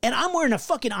 And I'm wearing a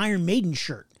fucking Iron Maiden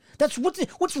shirt. That's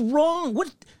what's wrong.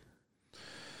 What?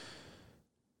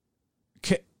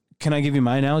 Can I give you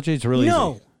my analogy? It's really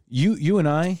easy. You and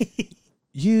I.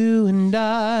 You and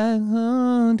I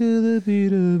on to the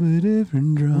beat of a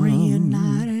different drum.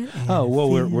 Reunited. Oh, well,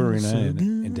 we're reunited. So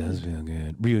it does feel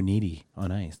good. Reuniti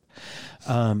on ice.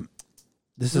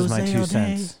 This is my 2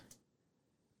 cents.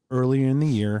 Earlier in the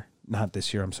year, not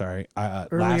this year, I'm sorry.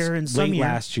 Earlier in some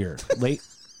year.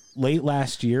 Late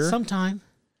last year. Sometime.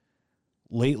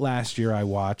 Late last year, I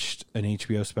watched an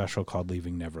HBO special called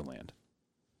Leaving Neverland.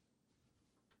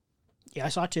 Yeah, I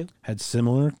saw it too. Had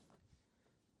similar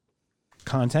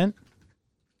content.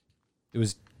 It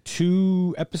was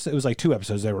 2 episodes. It was like 2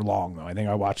 episodes. They were long though. I think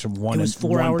I watched them one. It was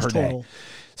 4 hours total.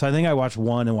 So I think I watched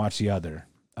one and watched the other.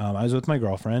 I was with my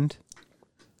girlfriend,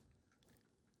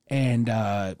 and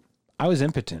I was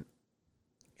impotent.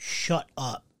 Shut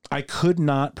up! I could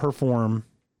not perform.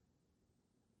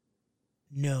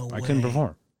 No way. I couldn't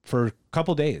perform for a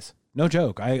couple days. No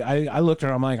joke. I looked at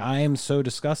her. I'm like, I am so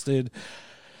disgusted.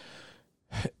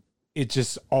 It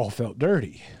just all felt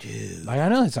dirty. Dude. Like, I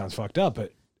know it sounds fucked up,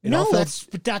 but it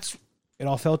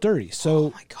all felt dirty. So,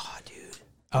 oh my God,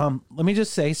 dude. Let me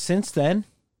just say, since then,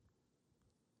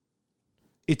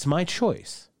 it's my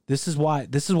choice. This is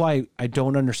why I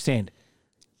don't understand.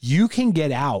 You can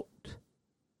get out.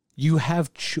 You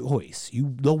have choice.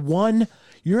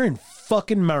 You're in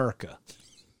fucking America.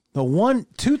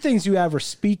 Two things you have are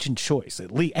speech and choice,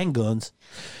 at least, and guns.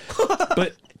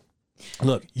 But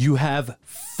look, you have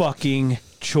fucking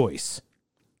choice.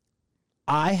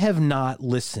 I have not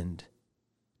listened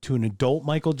to an adult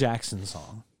Michael Jackson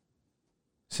song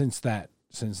since that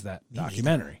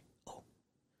documentary. Oh.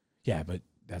 Yeah, but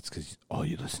that's because all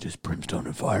you listen to is Brimstone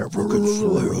and Fire.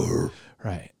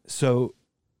 Right. So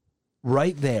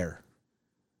right there,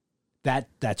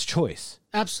 that's choice.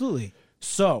 Absolutely.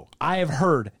 So I have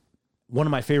heard one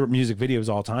of my favorite music videos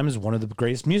of all time is one of the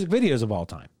greatest music videos of all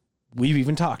time. We've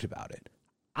even talked about it.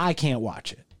 I can't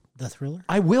watch it. The Thriller?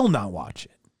 I will not watch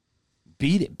it.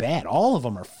 Beat It bad. All of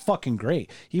them are fucking great.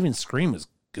 Even Scream is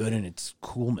good in its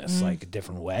coolness, like a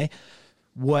different way.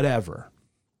 Whatever.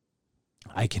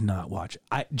 I cannot watch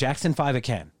it. Jackson 5 I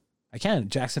can.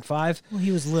 Jackson 5. Well,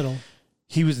 he was little.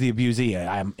 He was the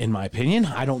abusee, in my opinion.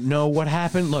 I don't know what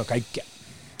happened. Look, I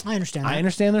understand that. I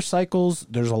understand their cycles.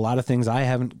 There's a lot of things I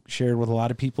haven't shared with a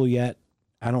lot of people yet.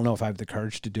 I don't know if I have the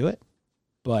courage to do it,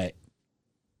 but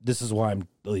this is why I'm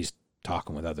at least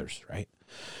talking with others, right?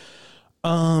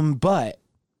 But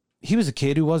he was a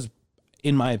kid who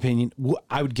in my opinion,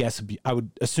 I would guess, I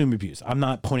would assume abuse. I'm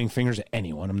not pointing fingers at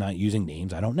anyone. I'm not using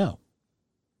names. I don't know.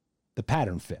 The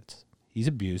pattern fits. He's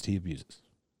abused. He abuses.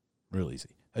 Real easy.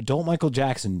 Adult Michael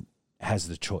Jackson has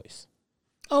the choice.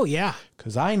 Oh, yeah.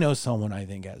 Because I know someone I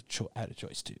think had a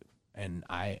choice too. And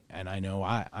I know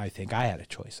I think I had a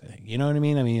choice. I think, you know what I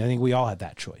mean? I think we all had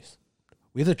that choice.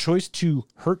 We have the choice to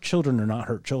hurt children or not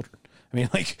hurt children. I mean,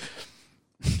 like,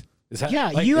 is that, yeah,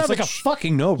 like, you it's have like a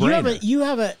fucking no-brainer.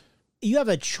 You have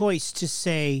a choice to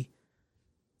say,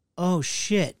 oh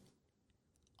shit,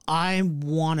 I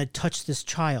want to touch this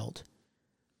child.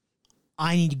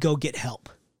 I need to go get help.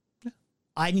 Yeah.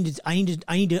 I need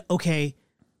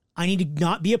to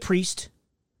not be a priest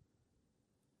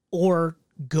or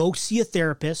go see a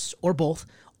therapist or both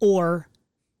or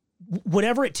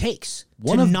whatever it takes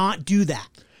not do that.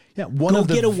 Yeah, go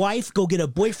get a wife, go get a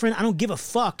boyfriend. I don't give a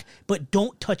fuck, but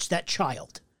don't touch that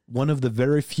child. One of the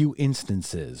very few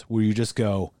instances where you just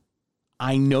go,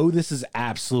 I know this is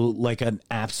an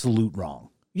absolute wrong.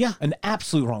 Yeah. An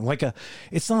absolute wrong.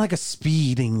 It's not like a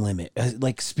speeding limit,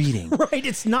 like speeding. Right.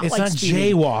 It's not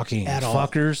jaywalking at all.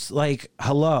 Fuckers. Like,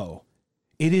 hello.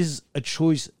 It is a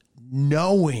choice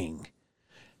knowing,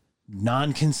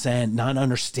 non-consent, not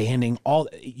understanding,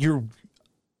 you're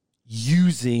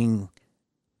using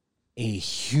a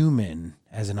human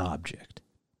as an object.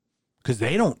 Because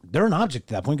they're an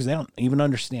object at that point because they don't even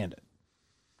understand it.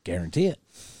 Guarantee it.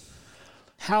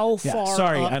 How far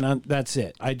sorry, up, and that's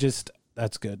it.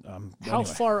 That's good. How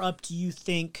far up do you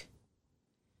think?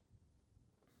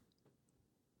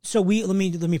 So let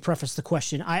me preface the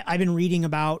question. I've been reading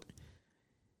about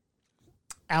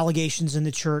allegations in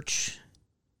the church,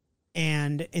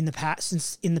 and in the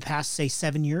past say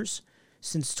 7 years,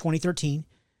 since 2013,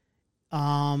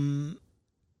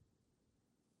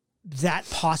 that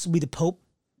possibly the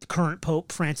current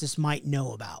Pope Francis might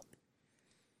know about.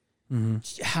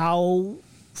 Mm-hmm. How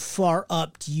far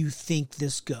up do you think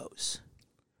this goes?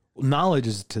 Knowledge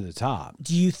is to the top.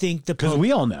 Do you think the Pope... Because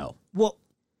we all know. Well,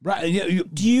 right.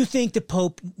 Do you think the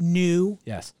Pope knew?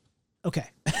 Yes. Okay.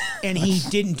 And he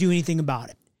didn't do anything about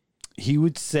it? He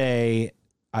would say,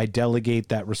 I delegate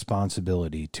that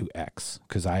responsibility to X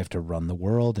because I have to run the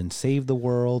world and save the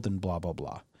world and blah, blah,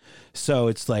 blah. So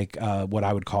it's like what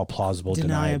I would call plausible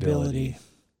deniability.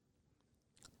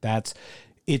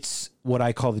 It's what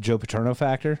I call the Joe Paterno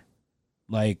factor.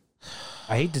 Like,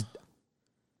 I hate to...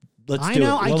 Let's do it.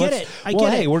 Well, I get it.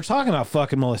 Hey, we're talking about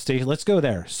fucking molestation. Let's go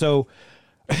there. So,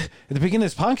 at the beginning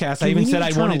of this podcast, I even said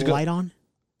I wanted to go... light on?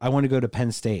 I want to go to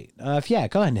Penn State. Go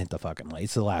ahead and hit the fucking light.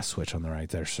 It's the last switch on the right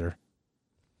there, sir.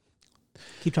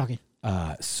 Keep talking.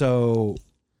 So,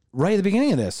 right at the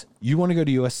beginning of this, you want to go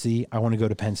to USC. I want to go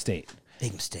to Penn State.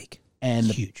 Big mistake. And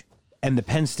huge. And the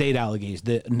Penn State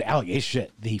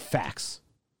the facts.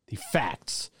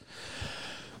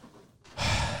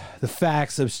 The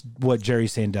facts of what Jerry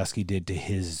Sandusky did to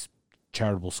his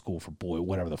charitable school for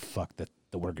whatever the fuck that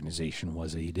the organization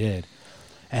was that he did.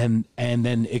 And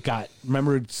then it got,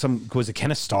 remember was it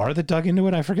Kenneth Starr that dug into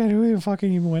it? I forget who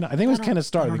fucking even went. I think it was Kenneth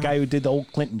Starr, the guy who did the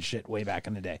old Clinton shit way back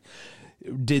in the day.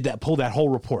 Pulled that whole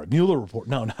report. Mueller report.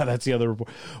 No, that's the other report.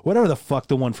 Whatever the fuck,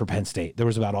 the one for Penn State. There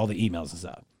was about all the emails and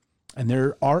stuff. And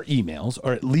there are emails,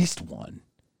 or at least one,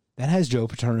 that has Joe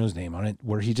Paterno's name on it,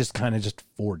 where he just kind of just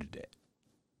forwarded it.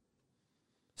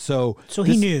 So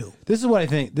he knew. This is what I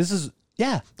think.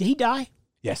 Yeah. Did he die?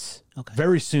 Yes. Okay.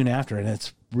 Very soon after. And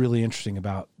it's really interesting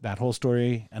about that whole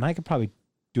story. And I could probably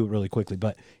do it really quickly.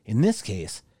 But in this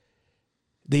case,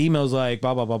 the email's like,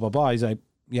 blah, blah, blah, blah, blah. He's like,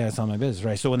 yeah, it's not my business,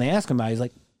 right? So when they ask him about it, he's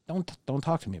like, don't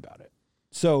talk to me about it.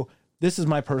 So this is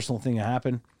my personal thing that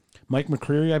happened. Mike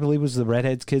McCreary, I believe, was the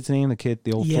redhead's kid's name,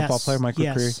 the old football player, Mike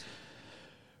McCreary.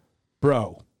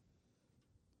 Bro.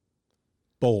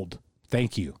 Bold.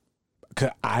 Thank you.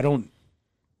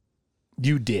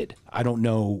 You did. I don't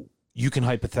know. You can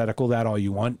hypothetical that all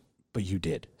you want, but you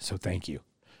did. So thank you.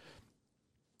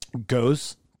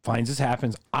 Goes, finds this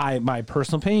happens. My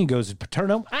personal opinion goes,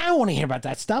 Paterno, I don't want to hear about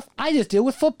that stuff. I just deal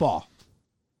with football.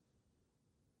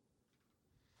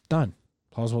 Done.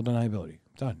 Plausible deniability.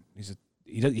 Done.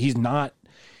 He doesn't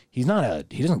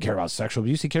care about sexual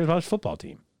abuse. He cares about his football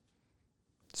team.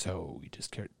 So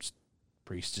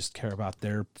priests just care about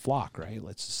their flock, right?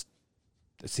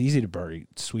 It's easy to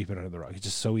sweep it under the rug. It's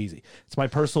just so easy. It's my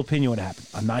personal opinion what happened.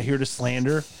 I'm not here to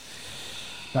slander.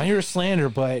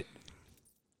 But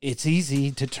it's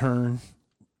easy to turn.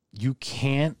 You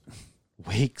can't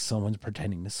wake someone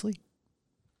pretending to sleep.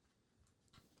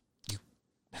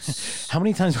 How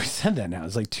many times have we said that now?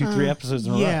 It's like 2-3 episodes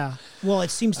in a row. Yeah. Well,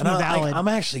 it seems to be valid. I'm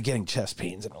actually getting chest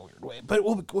pains in a weird way, but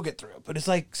we'll get through it. But it's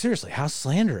like, seriously, how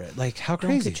slander it? Like, how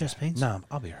crazy? Don't get chest pains. No,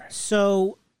 I'll be all right.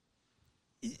 So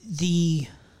it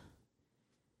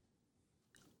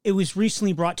was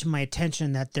recently brought to my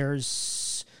attention that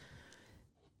there's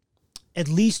at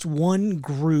least one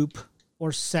group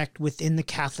or sect within the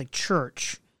Catholic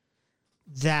Church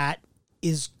that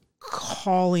is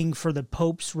calling for the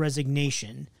Pope's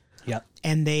resignation. Yep.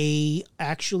 And they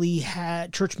actually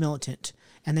had church militant,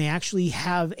 and they actually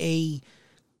have I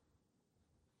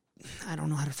don't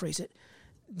know how to phrase it.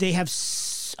 They have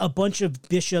a bunch of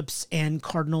bishops and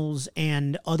cardinals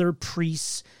and other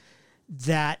priests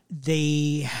that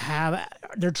they're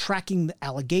tracking the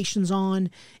allegations on,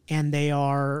 and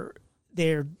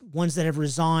they're ones that have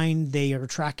resigned. They are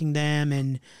tracking them,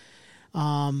 and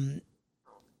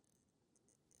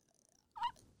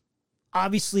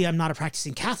obviously I'm not a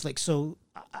practicing Catholic, so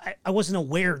I wasn't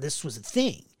aware this was a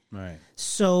thing. Right.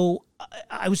 So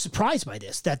I was surprised by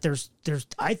this, that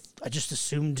I just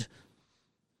assumed.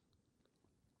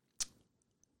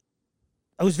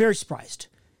 I was very surprised.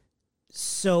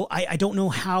 So I don't know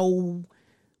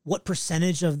what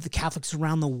percentage of the Catholics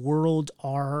around the world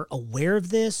are aware of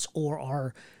this or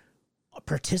are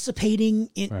participating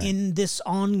in this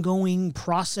ongoing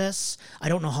process. I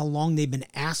don't know how long they've been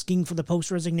asking for the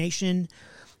Pope's resignation.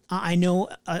 I know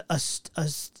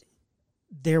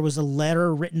there was a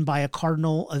letter written by a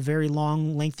cardinal, a very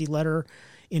long, lengthy letter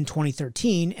in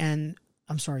 2018, and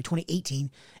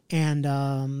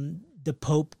the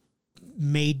Pope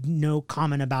made no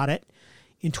comment about it.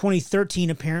 In 2013,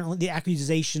 apparently, the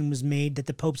accusation was made that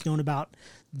the Pope's known about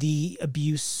the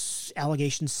abuse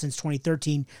allegations since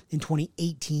 2013. In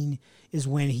 2018 is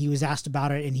when he was asked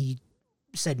about it, and he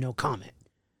said no comment.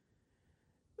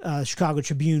 Chicago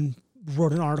Tribune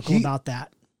wrote an article about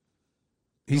that.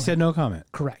 He said no comment.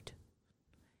 Correct.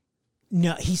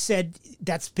 No, he said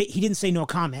he didn't say no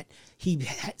comment. He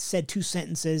said two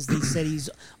sentences. He said he's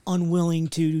unwilling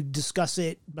to discuss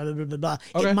it, blah, blah, blah, blah, blah.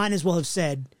 Okay. It might as well have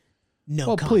said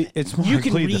no comment. It's more like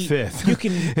plead the fifth. You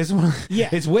can.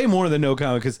 It's way more than no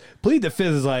comment, because plead the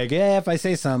fifth is like, if I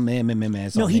say something,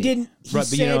 it's no, on he me. didn't.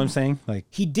 But you know what I'm saying? Like,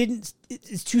 he didn't.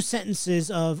 It's two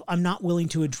sentences of I'm not willing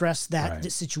to address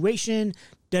that situation.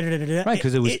 Right,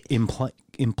 because it was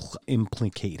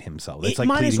implicate himself. It's like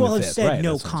might as well the have fifth. said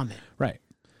no comment. Right.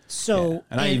 So, yeah.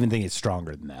 And I even think it's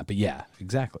stronger than that. But yeah,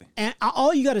 exactly. And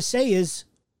all you got to say is,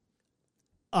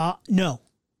 no.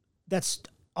 That's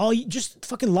all. You just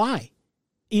fucking lie.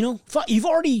 You know, you've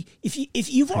already if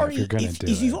you've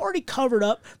already covered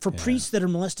up for priests that are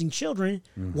molesting children,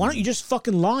 why don't you just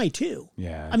fucking lie too?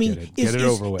 Yeah. I mean, get it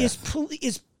over with.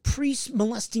 Is priests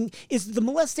molesting? Is the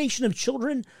molestation of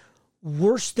children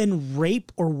worse than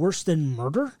rape or worse than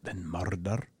murder? Than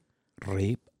murder,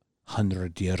 rape,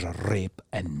 100-year rape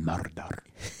and murder.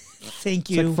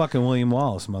 Thank you. It's like fucking William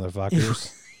Wallace,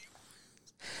 motherfuckers.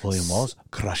 William Wallace,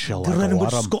 crush you like a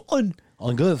worm.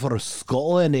 I'm good for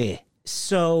Scotland, eh?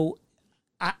 So,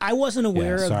 I wasn't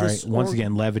aware of this. Once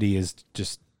again, levity is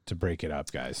just to break it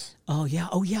up, guys. Oh yeah.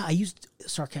 I used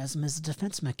sarcasm as a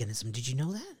defense mechanism. Did you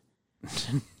know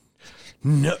that?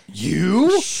 No,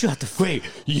 you shut the wait.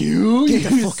 You get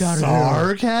the fuck out of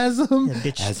sarcasm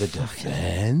here. Yeah, as a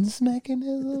defense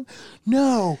mechanism?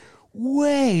 No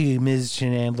way, Ms.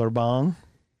 Chandler Bong.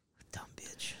 Dumb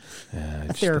bitch.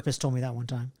 A therapist told me that one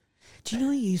time. Do you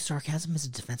know you use sarcasm as a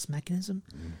defense mechanism?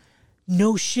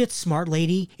 No shit, smart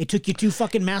lady. It took you 2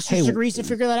 fucking master's degrees to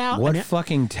figure that out. What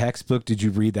fucking textbook did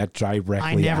you read that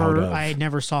directly out of? I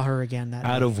never saw her again.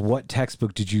 Out of what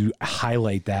textbook did you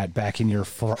highlight that back in your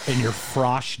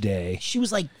frosh day? She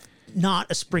was like not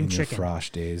a spring chicken.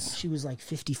 Frosh days. She was like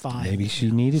 55. Maybe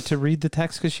she needed to read the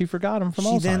text because she forgot him from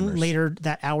Alzheimer's. She then later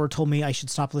that hour told me I should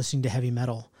stop listening to heavy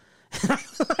metal.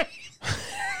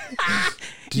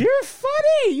 You're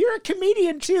funny. You're a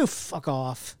comedian too. Fuck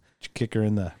off. Did you kick her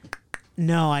in the...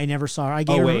 No, I never saw her.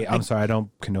 I'm sorry. I don't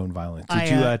condone violence. Did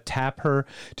you tap her?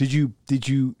 Did you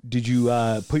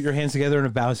put your hands together in a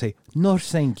bow and say, no,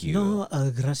 thank you? No,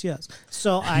 gracias.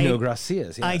 So no,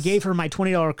 gracias. Yes. I gave her my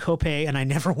 $20 copay and I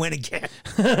never went again.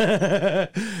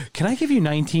 Can I give you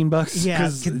 $19? Yeah,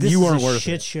 because this you weren't is a worth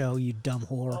shit it. show, you dumb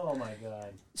whore. Oh my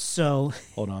god. So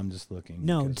hold on, I'm just looking.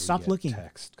 No, stop looking.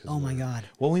 Oh my god.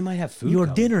 Well, we might have food. Your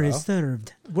coming, dinner bro. is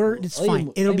served. It's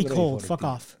fine. It'll be cold. Fuck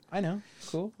off. I know.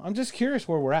 Cool. I'm just curious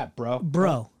where we're at, bro.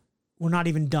 Bro, we're not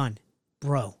even done.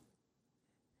 Bro.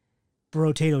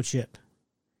 Brotato chip.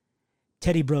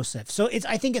 Teddy Broseph. So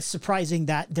I think it's surprising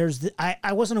that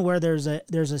I wasn't aware there's a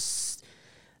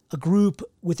a group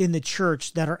within the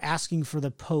church that are asking for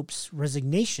the Pope's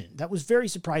resignation. That was very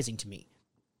surprising to me.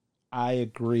 I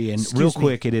agree. And real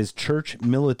quick, it is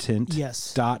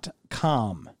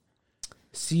churchmilitant.com.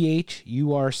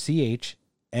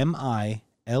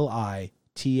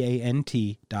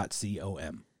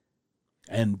 CHURCHMILITANT.com.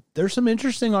 And there's some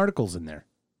interesting articles in there.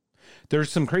 There's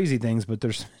some crazy things, but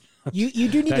there's you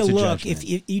do need to look if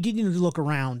you do need to look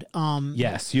around.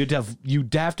 Yes, you'd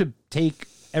have to take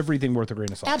everything worth a grain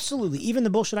of salt. Absolutely, even the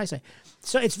bullshit I say.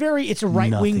 So it's a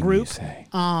right wing group.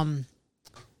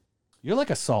 You're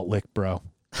like a salt lick, bro.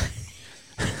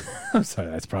 I'm sorry,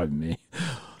 that's probably me.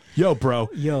 Yo, bro.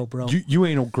 You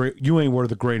ain't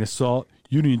worth a grain of salt.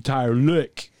 You the entire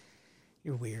lick.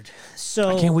 You're weird.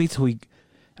 So I can't wait till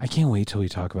we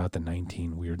talk about the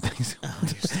 19 weird things.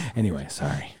 Anyway,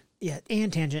 sorry. Yeah,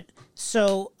 and tangent.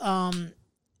 So, I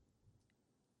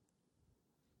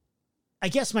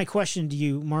guess my question to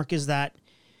you, Mark, is that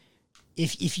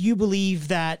if you believe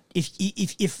that if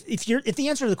the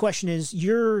answer to the question is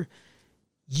you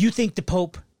think the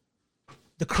Pope,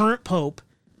 the current Pope,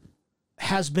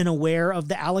 has been aware of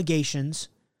the allegations,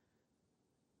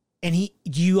 and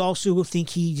do you also think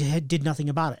he did nothing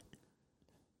about it?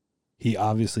 He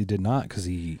obviously did not, because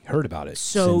he heard about it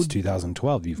since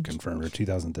 2012, you've confirmed, or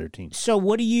 2013. So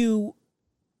what do you...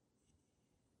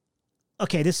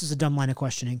 Okay, this is a dumb line of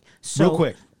questioning. So, real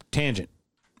quick, tangent.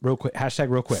 Real quick, hashtag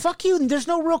real quick. Fuck you, there's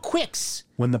no real quicks.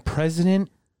 When the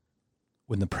president's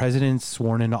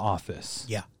sworn into office...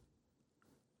 Yeah.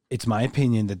 It's my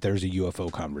opinion that there's a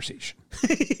UFO conversation.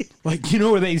 Like,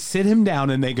 where they sit him down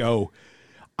and they go,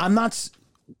 I'm not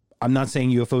saying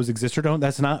UFOs exist or don't.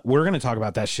 We're going to talk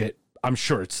about that shit, I'm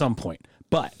sure, at some point.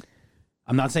 But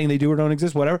I'm not saying they do or don't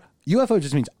exist, whatever. UFO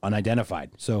just means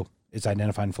unidentified. So it's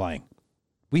identified and flying.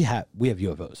 We have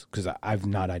UFOs because I've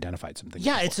not identified something.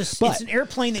 Yeah, before. It's an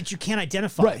airplane that you can't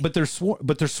identify. Right, but they're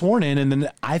sworn in, and then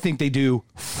I think they do.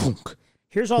 Funk.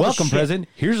 Here's all Welcome, the shit. President.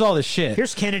 Here's all the shit.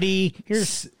 Here's Kennedy.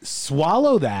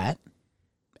 Swallow that,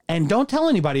 and don't tell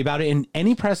anybody about it in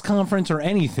any press conference or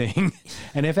anything.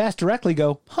 And if asked directly,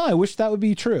 go, I wish that would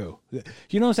be true.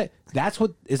 You know what I'm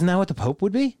saying? Isn't that what the Pope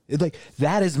would be?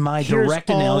 That is my direct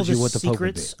analogy of what the Pope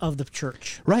would be. Secrets of the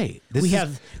church. Right. We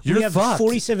have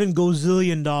 $47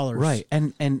 gazillion. Right.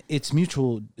 And it's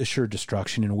mutual assured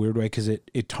destruction in a weird way because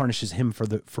it tarnishes him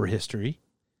for history.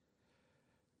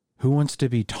 Who wants to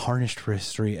be tarnished for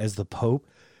history as the Pope?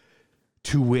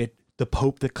 To wit, the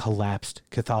Pope that collapsed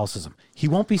Catholicism. He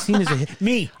won't be seen as a...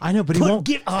 Me. I know, but he won't...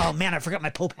 Oh, man, I forgot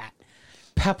my Pope hat.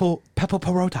 Papo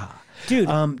Parota. Dude.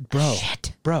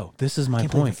 Shit. Bro, this is my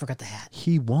point. I forgot the hat.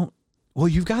 He won't... Well,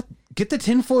 get the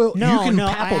tinfoil. No, you can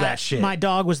papple that shit. My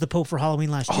dog was the Pope for Halloween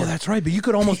last year. Oh, that's right. But you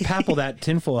could almost papple that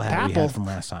tinfoil hat we had from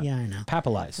last time. Yeah, I know.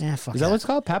 Papalize. Yeah, fuck is that what it's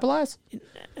called? Papalize?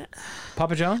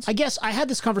 Papa John's? I guess I had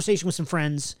this conversation with some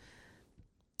friends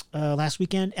last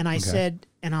weekend, and I said,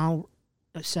 and I'll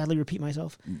sadly repeat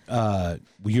myself.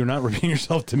 You're not repeating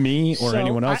yourself to me or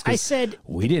anyone else. I said,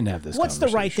 we didn't have this what's the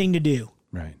right thing to do?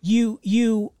 Right.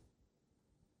 You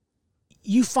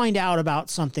find out about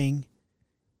something.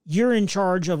 You're in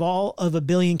charge of all of 1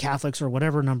 billion Catholics or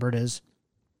whatever number it is.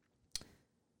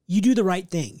 You do the right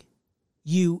thing.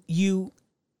 You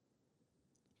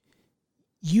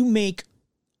make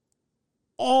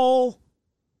all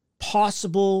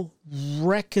possible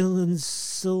reconciliations.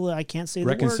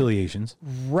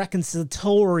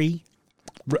 Reconciliatory.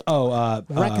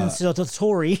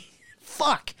 Reconciliatory.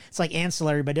 Fuck. It's like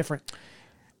ancillary, but different.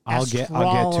 I'll get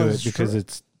to it because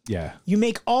it's, yeah. You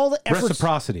make all the efforts.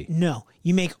 Reciprocity. No.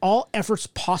 You make all efforts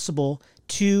possible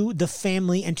to the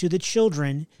family and to the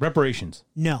children. Reparations.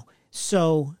 No.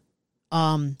 So,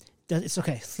 it's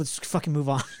okay. Let's fucking move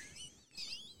on.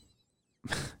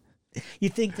 You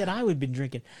think that I would have been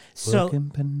drinking. So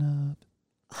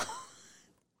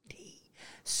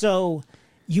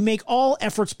you make all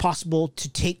efforts possible to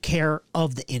take care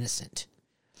of the innocent.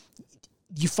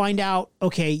 You find out,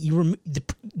 okay,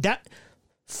 that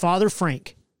Father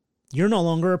Frank, you're no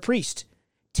longer a priest.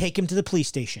 Take him to the police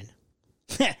station.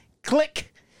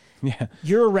 Click. Yeah.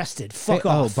 You're arrested. Fuck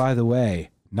off. Oh, by the way,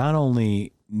 not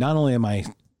only am I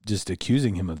just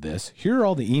accusing him of this, here are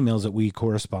all the emails that we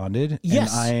corresponded.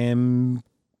 Yes. And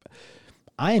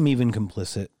I am even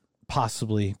complicit,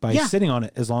 possibly, by sitting on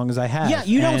it as long as I have. Yeah,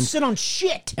 you don't sit on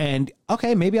shit. And,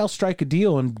 okay, maybe I'll strike a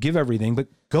deal and give everything, but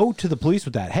go to the police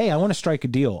with that. Hey, I want to strike a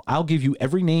deal. I'll give you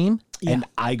every name, and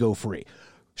I go free.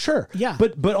 Sure. Yeah.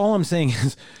 But all I'm saying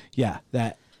is,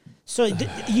 that... So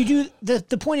you do...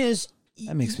 The point is...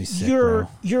 That makes me sick, bro.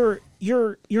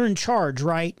 You're in charge,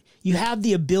 right? You have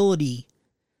the ability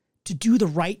to do the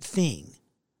right thing.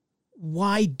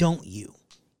 Why don't you?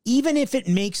 even if it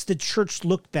makes the church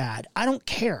look bad, I don't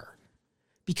care,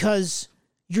 because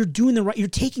you're doing the right. You're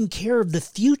taking care of the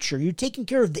future. You're taking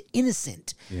care of the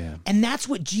innocent. Yeah. And that's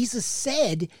what Jesus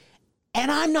said. And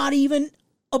I'm not even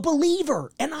a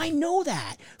believer, and I know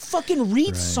that. Fucking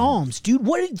read Psalms, dude.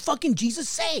 What did fucking Jesus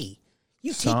say?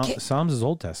 You take care. Psalms is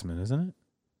Old Testament, isn't it?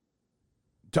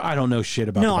 I don't know shit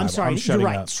about. No, the Bible. I'm sorry. You're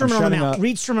right. Up. Sermon on the Mount.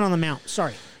 Read Sermon on the Mount.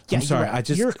 Sorry. Yeah, I'm sorry. Right.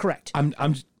 You're You're correct.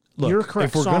 Look, you're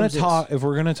correct. If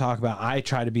we're gonna talk about, I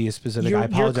try to be as specific. I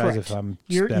apologize if I'm.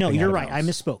 You're right. I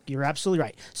misspoke. You're absolutely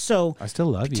right. So I still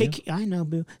love you. I know,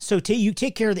 boo. So you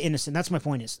take care of the innocent. That's my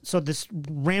point. Is so this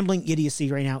rambling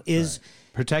idiocy right now is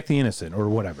protect the innocent or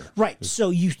whatever. Right. So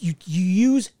you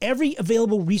use every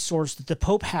available resource that the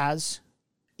Pope has,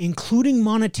 including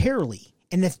monetarily,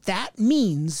 and if that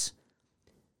means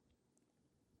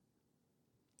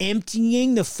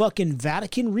emptying the fucking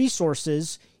Vatican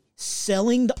resources,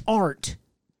 selling the art,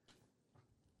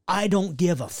 I don't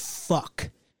give a fuck.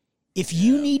 If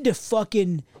you need to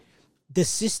fucking the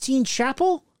Sistine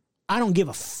Chapel, I don't give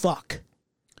a fuck.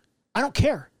 I don't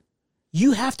care.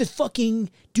 You have to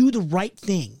fucking do the right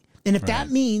thing. And if that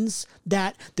means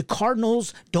that the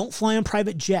Cardinals don't fly on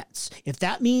private jets, if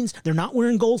that means they're not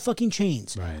wearing gold fucking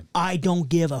chains, I don't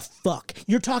give a fuck.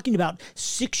 You're talking about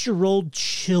 6-year-old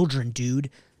children, dude.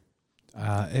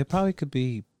 It probably could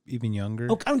be even younger.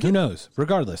 Okay, who knows?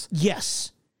 Regardless.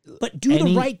 Yes. But do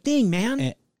the right thing,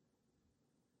 man.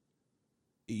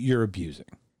 You're abusing.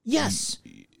 Yes.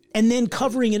 And then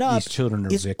covering it up These children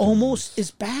are is victims. almost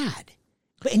as bad.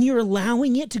 And you're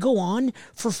allowing it to go on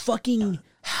for fucking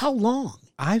how long?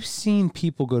 I've seen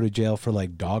people go to jail for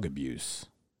like dog abuse.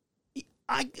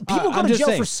 People go to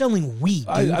jail for selling weed,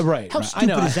 dude. How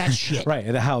stupid is that shit? Right.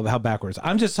 How backwards.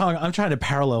 I'm trying to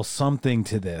parallel something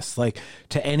to this, like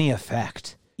to any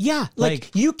effect. Yeah,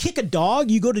 like you kick a dog,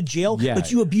 you go to jail, Yeah.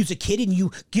 but you abuse a kid and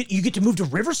you get to move to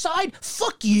Riverside?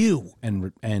 Fuck you.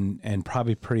 And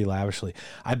probably pretty lavishly.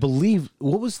 I believe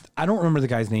I don't remember the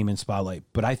guy's name in Spotlight,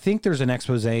 but I think there's an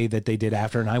expose that they did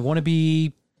after, and I want to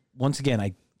be, once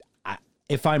again,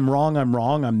 if I'm wrong, I'm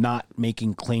wrong. I'm not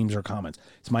making claims or comments.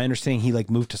 It's my understanding he like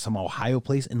moved to some Ohio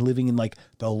place and living in like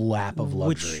the lap of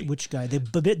luxury. Which guy? The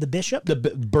bishop? The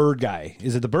bird guy.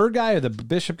 Is it the bird guy or the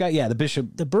bishop guy? Yeah, the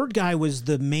bishop. The bird guy was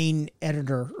the main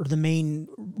editor or the main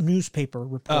newspaper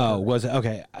reporter. Oh, was it?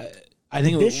 Okay. I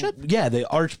think the bishop? Yeah, the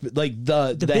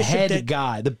the head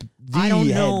guy. The I don't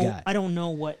know. head guy. I don't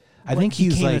know what. I think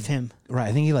he's became like of him. Right.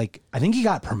 I think he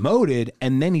got promoted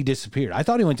and then he disappeared. I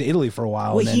thought he went to Italy for a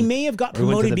while. Well, he may have got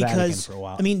promoted because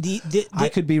I mean the I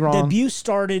could be wrong. The abuse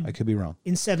started. I could be wrong.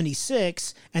 In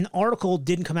 1976, and the article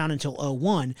didn't come out until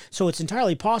 2001. So it's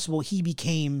entirely possible he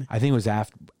became. I think it was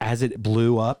after as it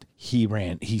blew up. He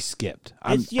skipped.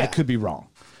 I could be wrong,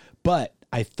 but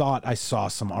I thought I saw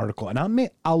some article, and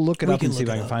I'll look it up and see if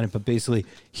I can find it. But basically,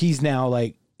 he's now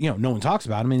like. No one talks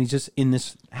about him, and he's just in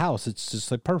this house. It's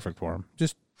just like perfect for him.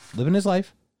 Just living his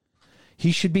life.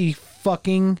 He should be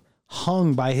fucking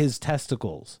hung by his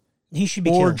testicles. He should be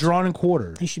killed. Or killed. Drawn and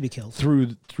quartered. He should be killed.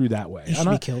 Through that way. He should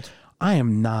be killed. I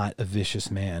am not a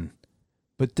vicious man,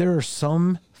 but there are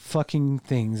some fucking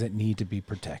things that need to be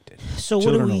protected. So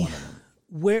Children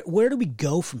where do we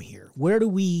go from here? Where do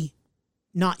we,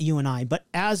 not you and I, but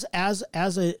as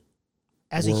a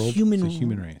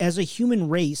human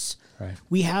race, right.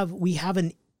 we have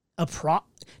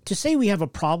to say we have a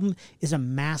problem is a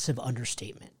massive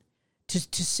understatement.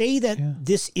 To say that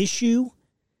this issue,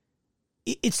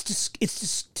 to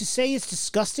say it's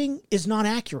disgusting is not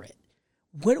accurate.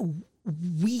 What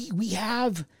we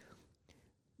have,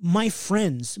 my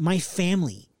friends, my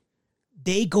family,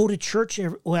 they go to church.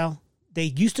 They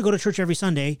used to go to church every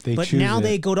Sunday, but now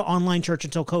they go to online church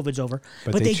until COVID's over.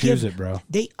 But they choose it, bro.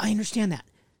 I understand that.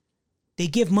 They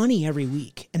give money every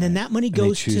week, and then that money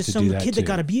goes to some kid that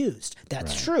got abused.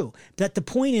 That's true. That the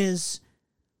point is,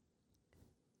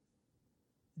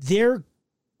 they're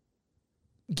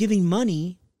giving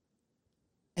money,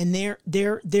 and they're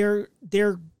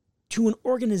to an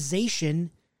organization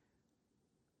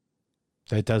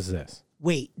that does this.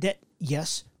 Wait,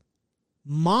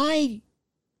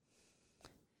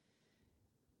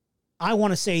 I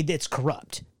want to say that it's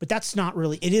corrupt, but that's not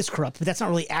really. It is corrupt, but that's not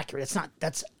really accurate. It's not.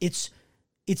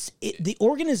 The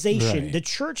organization, right. The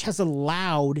church has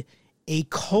allowed a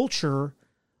culture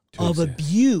of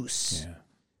abuse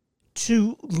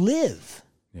to live.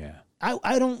 Yeah.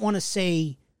 I don't want to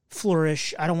say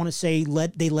flourish. I don't want to say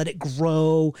they let it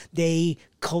grow. They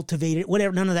cultivate it.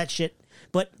 Whatever. None of that shit.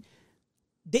 But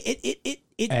they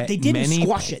didn't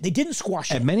squash it. They didn't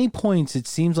squash it. At many points, it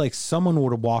seems like someone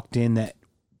would have walked in that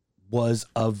was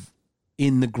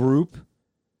in the group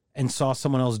and saw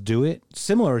someone else do it,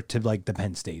 similar to like the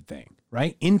Penn State thing,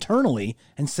 right? Internally,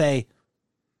 and say,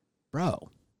 bro,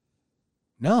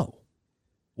 no,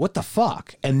 what the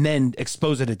fuck? And then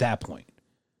expose it at that point.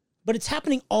 But it's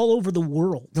happening all over the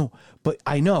world. No, but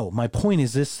I know. My point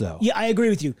is this, though. Yeah, I agree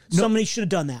with you. Somebody should have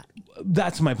done that.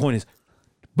 That's my point is,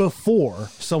 before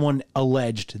someone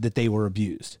alleged that they were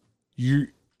abused,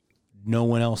 no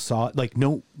one else saw it. Like,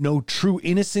 no true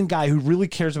innocent guy who really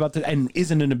cares about that and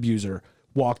isn't an abuser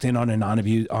walked in on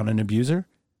an abuser.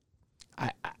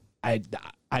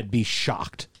 I'd be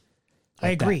shocked. I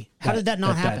agree. How did that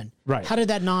not happen? Right. How did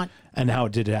that not? And how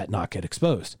did that not get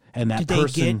exposed? And that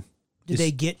Did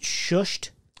they get shushed?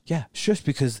 Yeah, shushed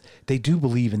because they do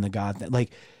believe in the God that,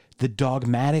 like, the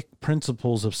dogmatic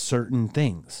principles of certain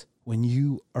things. When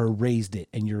you are raised it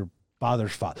and your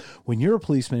father's father, when you're a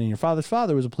policeman and your father's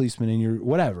father was a policeman and you're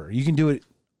whatever, you can do it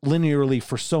linearly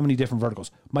for so many different verticals.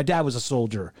 My dad was a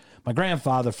soldier. My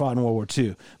grandfather fought in World War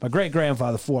II. My great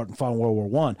grandfather fought in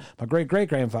World War I. My great great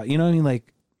grandfather. You know what I mean?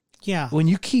 Like, yeah. When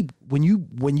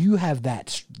you have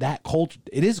that culture,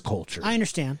 it is culture. I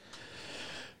understand.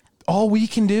 All we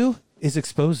can do is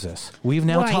expose this. We've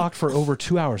now talked for over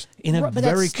 2 hours in a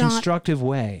very constructive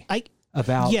way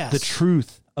about the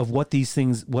truth of what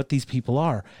these people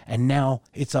are. And now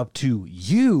it's up to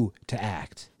you to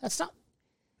act. That's not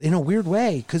in a weird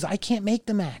way, because I can't make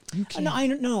them act. You can't.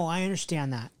 No, I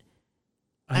understand that.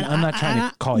 I'm not trying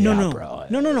to call you out, bro.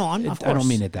 No. I don't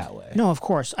mean it that way. No, of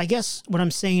course. I guess what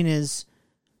I'm saying is,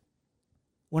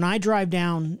 when I drive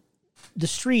down the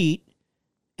street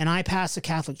and I pass a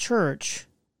Catholic church,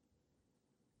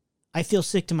 I feel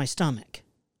sick to my stomach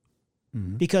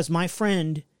because my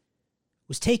friend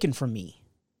was taken from me.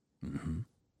 Mm-hmm.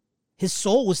 His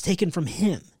soul was taken from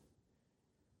him.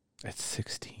 At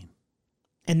 16.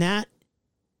 And that...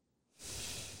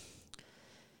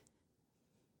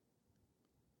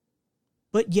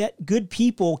 But yet good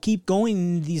people keep going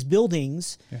in these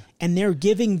buildings and they're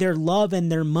giving their love and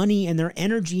their money and their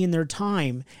energy and their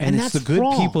time. And it's that's the good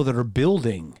wrong. people that are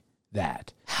building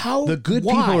that. How? The good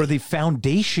people are the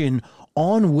foundation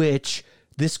on which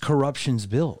this corruption's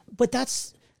built. But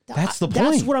that's the point.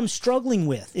 That's what I'm struggling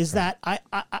with, is that I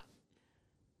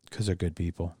because they're good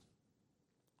people.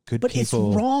 But it's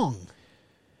wrong.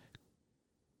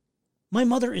 My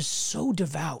mother is so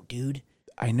devout, dude.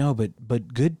 I know,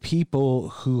 but good people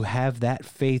who have that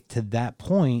faith to that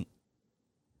point.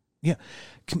 Yeah.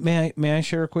 May I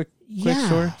share a quick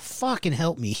story? Fucking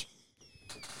help me.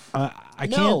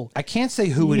 I can't say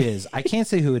who it is. I can't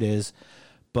say who it is,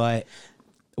 but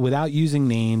without using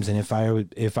names, and if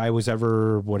I was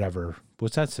ever whatever,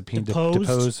 what's that, subpoena,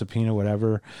 deposed, subpoena,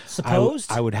 whatever.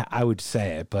 Supposed? I would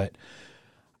say it, but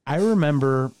I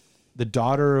remember the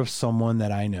daughter of someone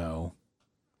that I know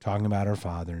talking about her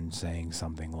father and saying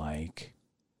something like,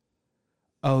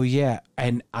 "Oh yeah,"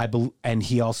 and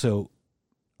he also,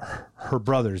 her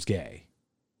brother's gay.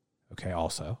 Okay,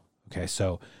 also. Okay,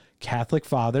 so Catholic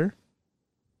father,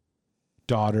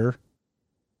 daughter,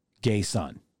 gay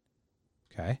son.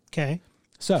 Okay.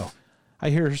 So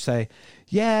I hear her say,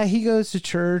 "Yeah, he goes to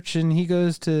church and he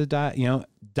goes to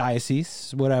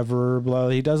diocese, whatever, blah,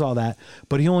 he does all that,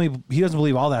 but he doesn't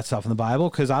believe all that stuff in the Bible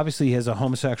because obviously he has a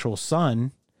homosexual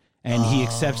son." And he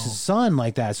accepts his son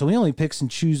like that, so he only picks and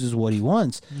chooses what he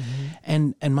wants.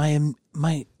 Mm-hmm. And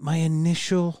my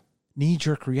initial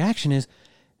knee-jerk reaction is,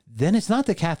 then it's not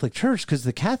the Catholic Church, because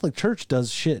the Catholic Church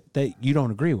does shit that you don't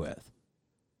agree with.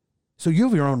 So you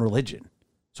have your own religion.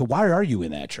 So why are you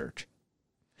in that church?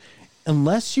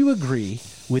 Unless you agree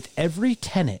with every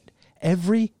tenet,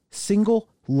 every single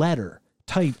letter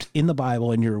typed in the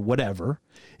Bible and your whatever,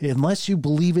 unless you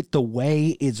believe it the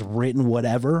way it's written,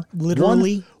 whatever.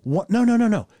 Literally?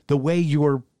 No. The way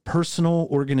your personal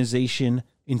organization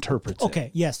interprets it.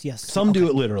 Okay, yes. Some do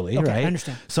it literally, right? I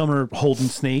understand. Some are holding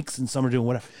snakes and some are doing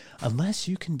whatever. Unless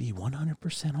you can be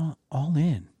 100% all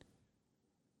in,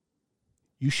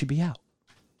 you should be out.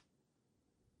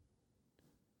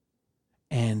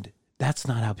 And that's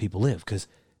not how people live, because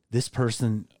this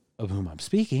person of whom I'm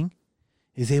speaking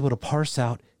is able to parse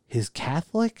out his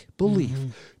Catholic belief,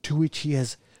 to which he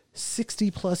has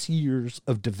 60 plus years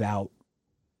of devout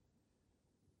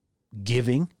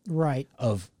giving, right,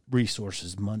 of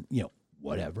resources, money,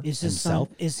 whatever. Is his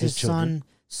son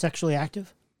sexually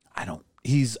active?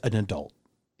 He's an adult.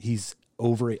 He's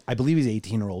over, I believe he's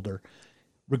 18 or older,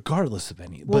 regardless of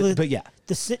any. Well, but yeah.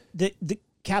 The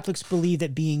Catholics believe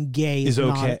that being gay is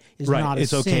okay. Not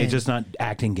it's okay, sin. just not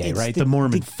acting gay, right? The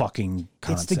Mormon fucking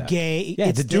concept. It's the gay. Yeah,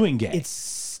 it's doing gay.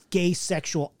 It's gay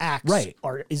sexual acts, right?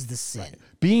 Or is the sin? Right.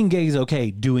 Being gay is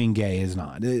okay. Doing gay is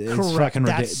not. It's correct. Fucking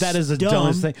ridiculous. That is the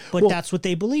dumbest thing. But that's what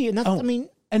they believe, and that's, I mean,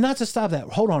 And not to stop that.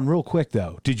 Hold on real quick,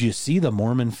 though. Did you see the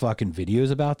Mormon fucking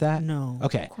videos about that? No.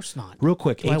 Okay. Of course not. Real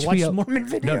quick. Do HBO, I watch Mormon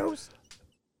videos? No.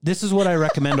 This is what I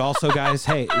recommend also, guys.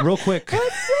 Hey, real quick. Dude,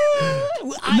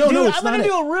 I'm going to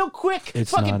do a real quick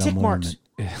fucking tick marks.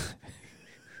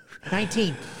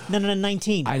 19. No,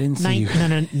 19. I didn't see you.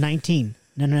 No, 19.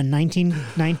 No,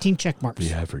 19 check marks.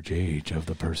 The average age of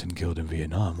the person killed in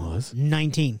Vietnam was?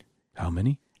 19. How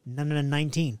many? No,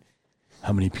 19.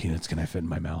 How many peanuts can I fit in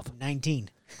my mouth? 19.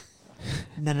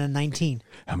 No, 19.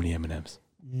 How many M&Ms?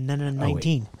 No,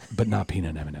 19. Oh, but not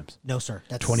peanut M&Ms. No, sir.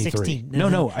 That's 23. 16.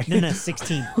 No,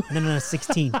 16. No,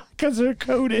 16. Because they're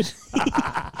coated.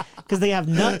 Because they have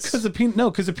nuts. Because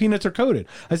the peanuts are coated.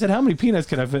 I said, how many peanuts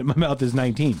can I fit in my mouth is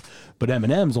 19. But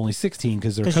M&M's only 16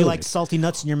 because they're coated. Because you like salty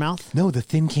nuts in your mouth? No, the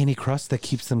thin candy crust that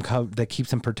keeps them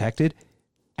protected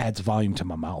adds volume to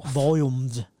my mouth.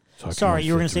 Volumes. So sorry,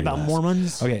 you were going to say about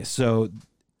Mormons? Okay, so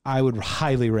I would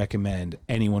highly recommend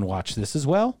anyone watch this as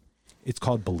well. It's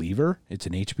called Believer. It's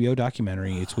an HBO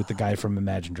documentary. It's with the guy from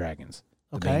Imagine Dragons,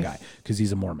 the main guy, because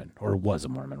he's a Mormon or was a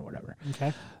Mormon or whatever.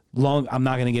 Okay. I'm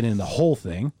not going to get into the whole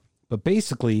thing, but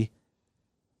basically,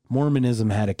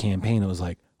 Mormonism had a campaign that was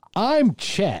like, I'm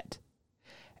Chet,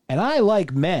 and I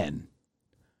like men,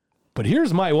 but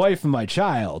here's my wife and my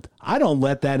child. I don't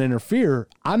let that interfere.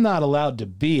 I'm not allowed to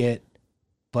be it,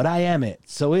 but I am it,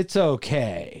 so it's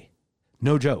okay.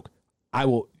 No joke. I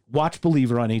will watch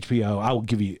Believer on HBO.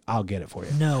 I'll get it for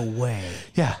you. No way.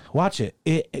 Yeah, watch it.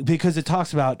 Because it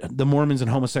talks about the Mormons and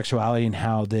homosexuality and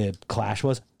how the clash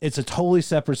was. It's a totally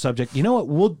separate subject. You know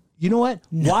what?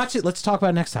 No. Watch it. Let's talk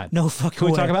about it next time. No fucking Can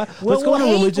we way. talk about it? Let's go on a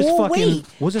religious fucking... Wait.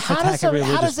 We'll just attack a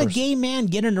religious How does a person. gay man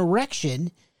get an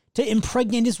erection to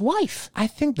impregnate his wife? I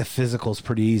think the physical's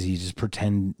pretty easy. You just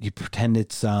pretend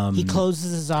it's... He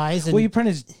closes his eyes and... Well, you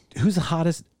pretend who's the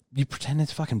hottest... You pretend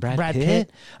it's fucking Brad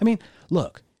Pitt? I mean,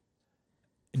 look...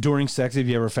 During sex, have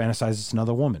you ever fantasized it's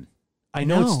another woman? I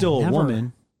know it's still a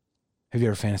woman. Have you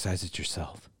ever fantasized it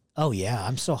yourself? Oh, yeah.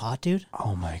 I'm so hot, dude.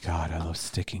 Oh, my God. I love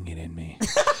sticking it in me.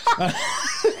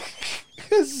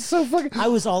 It's so fucking... I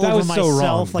was all over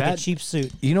myself like a cheap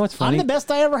suit. You know what's funny? I'm the best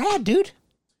I ever had, dude.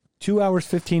 2 hours,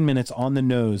 15 minutes on the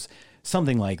nose,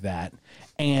 something like that.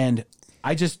 And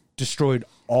I just destroyed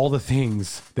all the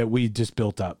things that we just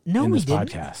built up in this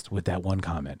podcast with that one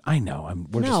comment. I know.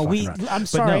 I'm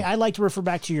sorry. I like to refer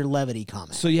back to your levity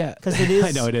comment. So yeah, because it is.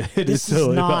 I know it is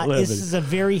silly about levity. This is a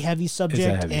very heavy subject. It's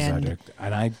a heavy subject,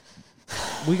 and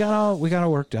we got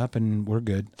all worked up, and we're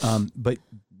good. But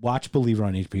watch Believer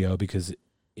on HBO because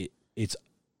it's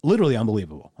literally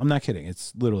unbelievable. I'm not kidding.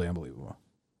 It's literally unbelievable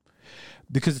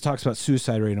because it talks about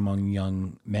suicide rate among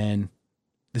young men.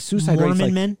 The suicide rate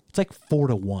is men? It's like 4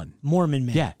 to 1. Mormon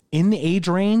men. Yeah. In the age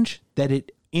range that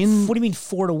it in... What do you mean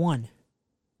 4 to 1?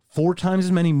 4 times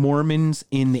as many Mormons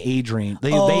in the age range.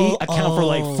 They account for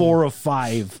like 4 or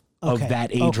 5 of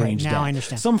that age range. Now I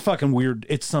understand. Some fucking weird...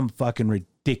 It's some fucking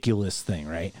ridiculous thing,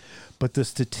 right? But the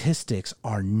statistics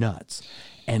are nuts.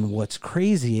 And what's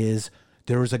crazy is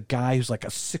there was a guy who's like a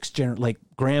 6th generation, like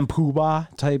Grand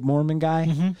Poobah type Mormon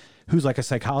guy who's like a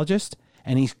psychologist.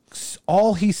 And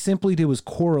all he simply did was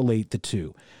correlate the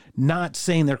two, not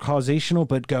saying they're causational,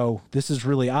 but go, this is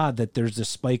really odd that there's this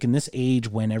spike in this age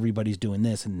when everybody's doing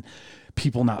this and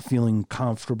people not feeling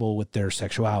comfortable with their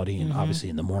sexuality and obviously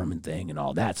in the Mormon thing and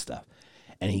all that stuff.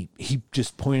 And he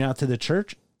just pointed out to the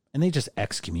church and they just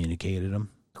excommunicated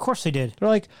him. Of course they did. They're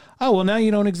like, oh, well, now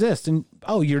you don't exist. And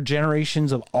your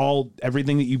generations of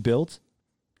everything that you built,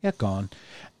 gone.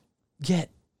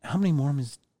 Yet, how many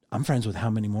Mormons... I'm friends with how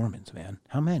many Mormons, man?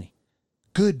 How many?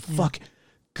 Good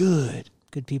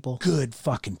people. Good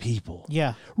fucking people.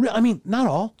 Yeah. I mean, not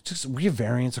all. Just we have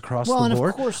variance across the board.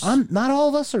 Of course. Not all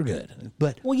of us are good,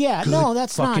 but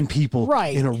that's fucking not people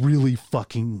right in a really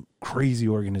fucking crazy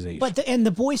organization. But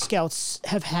the Boy Scouts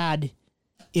have had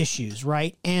issues,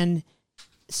 right? And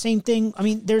same thing. I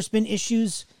mean, there's been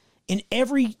issues in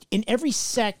every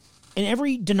sect, in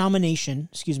every denomination.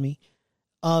 Excuse me,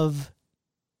 of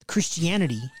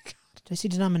Christianity. Did I say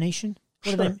denomination?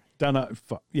 What did I?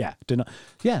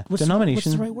 Denomination. What's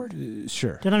the right word?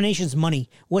 Sure. Denomination's money.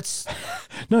 What's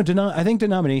no? I think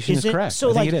denomination is correct.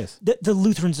 So I think it is. The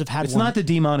Lutherans have had. It's not the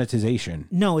demonetization.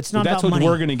 No, it's not. That's about what money.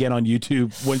 we're going to get on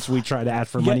YouTube once we try to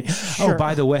ask for money. Sure. Oh,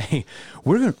 by the way,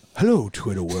 hello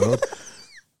Twitter world.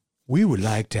 We would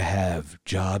like to have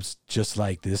jobs just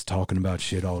like this, talking about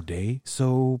shit all day.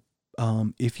 So.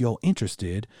 If you're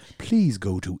interested, please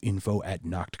go to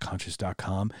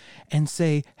info@knockedconscious.com and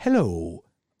say, hello,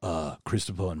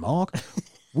 Christopher and Mark,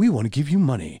 we want to give you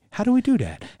money. How do we do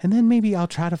that? And then maybe I'll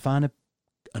try to find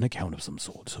an account of some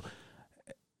sort. So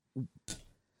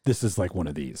this is like one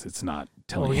of these. It's not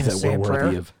telling Are we you gonna that say we're a worthy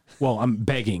prayer? of. Well, I'm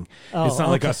begging. Oh, it's not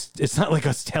like okay. us. It's not like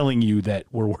us telling you that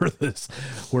we're worthless.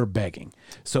 We're begging.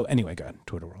 So anyway, go ahead.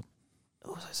 Twitter world.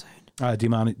 What was I saying?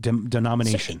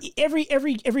 Denomination, So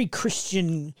every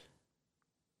Christian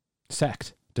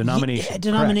sect, denomination.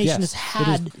 denomination Correct. has Yes,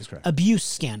 had it is correct. abuse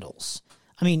scandals.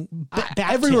 I mean, Every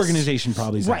Baptists- organization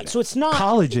probably's had right. it. So it's not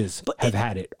colleges but have it-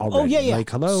 had it already. Oh yeah, yeah. Like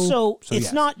hello. So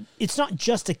it's yes. it's not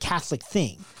just a Catholic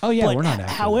thing. Oh yeah, But we're not.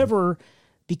 Acting. however,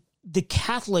 the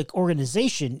Catholic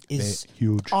organization is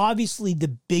huge. obviously the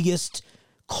biggest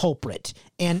culprit,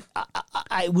 and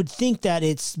I would think that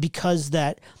it's because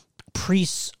that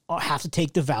priests have to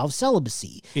take the vow of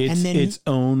celibacy, It's and then its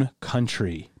own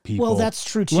country, people. well, that's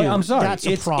true too. Well, I'm sorry. That's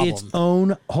a it's problem. its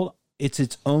own. It's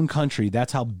its own country.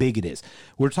 That's how big it is.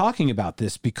 We're talking about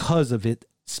this because of it,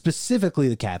 specifically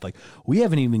the Catholic. We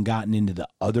haven't even gotten into the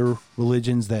other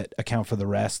religions that account for the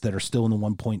rest that are still in the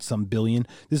 1 point some billion.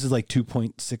 This is like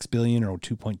 2.6 billion or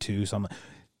 2.2 something.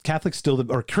 Catholic's still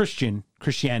or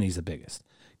Christianity's the biggest.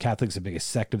 Catholic's the biggest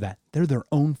sect of that. They're their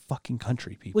own fucking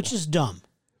country, people. which is dumb.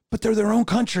 But they're their own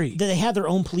country. They have their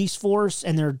own police force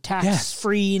and they're tax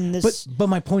free and this. But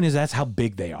my point is that's how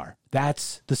big they are.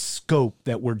 That's the scope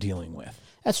that we're dealing with.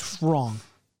 That's wrong.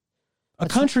 A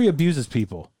country abuses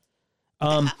people.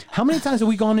 How many times have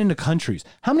we gone into countries?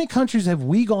 How many countries have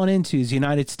we gone into as the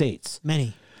United States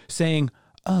Many. saying,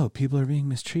 oh, people are being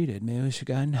mistreated. Maybe we should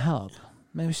go and help.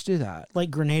 Maybe we should do that. Like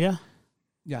Grenada?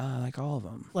 Yeah, like all of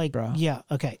them. Like, bro. yeah.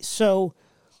 Okay. So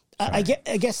I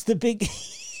guess the big,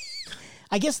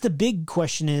 I guess the big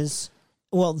question is,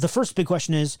 well, the first big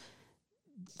question is,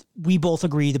 we both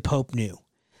agree the Pope knew.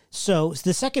 So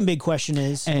the second big question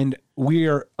is, And we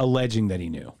are alleging that he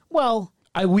knew. well,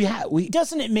 We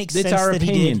doesn't it make it's sense our that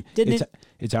opinion. he did? Didn't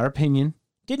It's our opinion.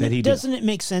 Didn't that he it? did. Doesn't it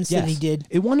make sense that he did?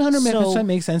 It 100% So-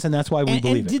 makes sense, and that's why we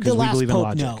believe and it. did the Because we last believe in Pope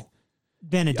logic. know?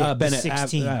 Benedict the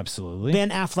 16th. Absolutely. Ben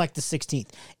Affleck the 16th.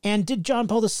 And did John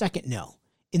Paul II know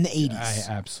in the 80s?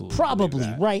 I absolutely Probably, believe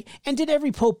that. right? And did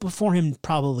every pope before him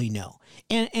probably know?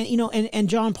 And you know, and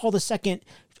John Paul II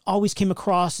always came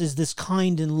across as this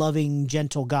kind and loving,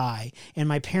 gentle guy. And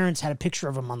my parents had a picture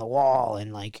of him on the wall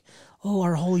and like, oh,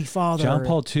 our Holy Father. John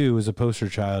Paul II was a poster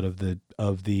child of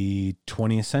the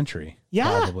 20th century.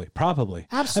 Yeah. Probably.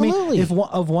 Absolutely. I mean, if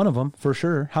one of them, for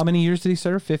sure. How many years did he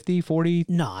serve? 50, 40?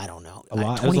 No, I don't know. A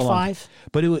lot. It was a long- 25?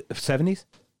 But it was 70s?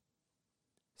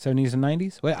 70s and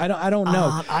 90s? Wait, I don't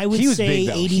know. I would He was say big,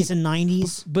 though. 80s and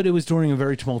 90s. But it was during a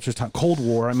very tumultuous time. Cold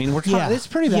War. I mean, we're talking, Yeah. it's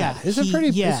pretty bad. Yeah. It's a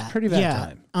pretty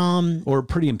bad time. Or a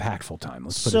pretty impactful time.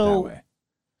 Let's put it that way.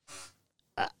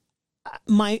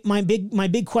 My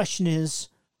big question is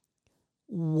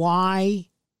why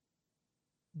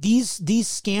these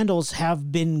scandals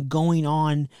have been going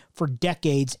on for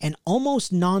decades and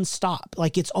almost nonstop.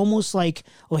 Like it's almost like,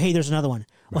 oh hey, there's another one.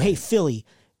 Oh hey, Philly,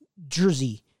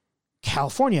 Jersey,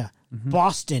 California,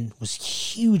 Boston was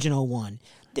huge in 01.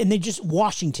 And they just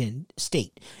Washington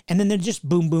State. And then they're just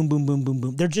boom, boom, boom, boom, boom,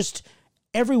 boom. They're just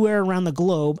everywhere around the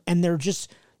globe and they're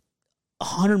just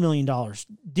 $100 million.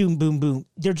 Doom, boom, boom.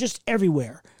 They're just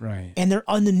everywhere. Right. And they're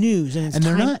on the news. And, And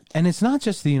they're not, and it's not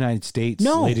just the United States,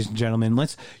 No. ladies and gentlemen.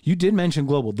 You did mention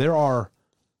global. There are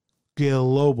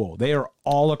global. They are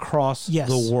all across Yes.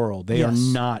 the world. They are Yes.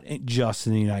 not just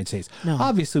in the United States. No.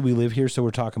 Obviously, we live here, so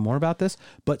we're talking more about this.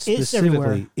 But It's specifically,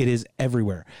 everywhere. it is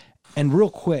everywhere. And real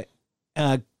quick,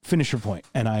 finish your point,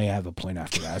 and I have a point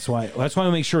after that. That's why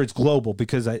I make sure it's global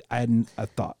because I had a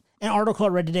thought. An article I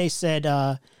read today said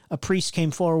a priest came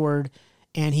forward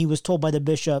and he was told by the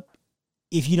bishop,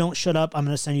 if you don't shut up, I'm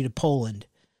going to send you to Poland.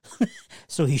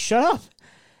 So he shut up.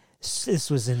 This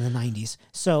was in the 90s.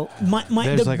 So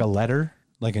There's like a letter,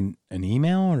 like an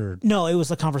email, or no, it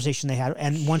was a conversation they had.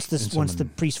 And once the someone-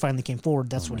 priest finally came forward,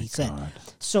 that's what he said. God.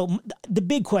 So the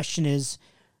big question is,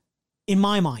 in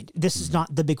my mind, this is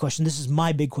not the big question. This is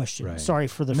my big question. Right. Sorry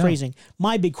for the phrasing.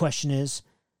 My big question is,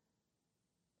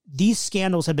 these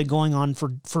scandals have been going on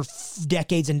for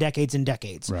decades and decades and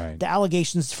decades. Right. The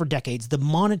allegations for decades, the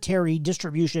monetary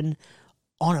distribution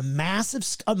on a massive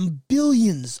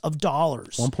billions of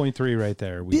dollars. 1.3 right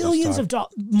there. We just Billions of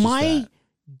talked- dollars. My that.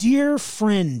 dear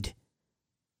friend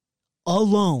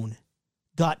alone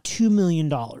got $2 million.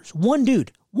 One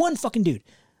dude, one fucking dude.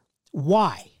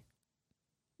 Why?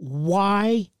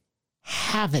 Why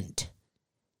haven't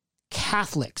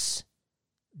Catholics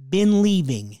been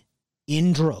leaving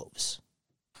in droves?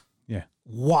 Yeah.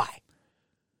 Why?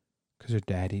 Because their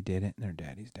daddy did it and their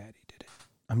daddy's daddy did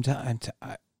it.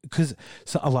 Because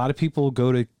a lot of people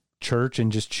go to church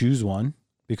and just choose one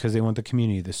because they want the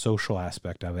community, the social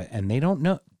aspect of it, and they don't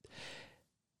know.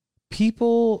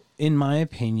 people, in my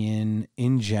opinion,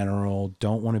 in general,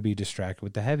 don't want to be distracted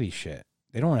with the heavy shit.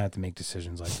 They don't want to have to make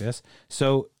decisions like this.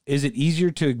 So is it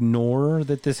easier to ignore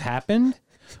that this happened,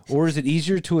 or is it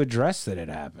easier to address that it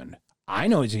happened? I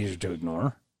know it's easier to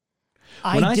ignore.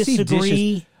 When I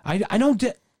disagree. I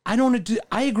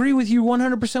agree with you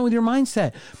 100% with your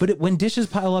mindset. But when dishes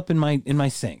pile up in my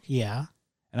sink, yeah,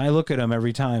 and I look at them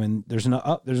every time, and there's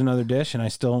another dish, and I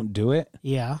still don't do it,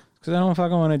 yeah, because I don't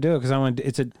fucking want to do it,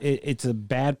 because it's a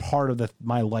bad part of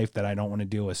my life that I don't want to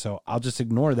deal with. So I'll just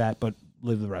ignore that, but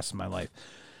live the rest of my life.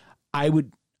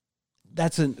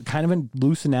 That's a kind of a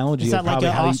loose analogy. Is that like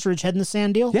an ostrich head in the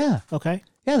sand deal? Yeah. Okay.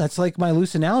 Yeah, that's like my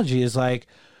loose analogy is like,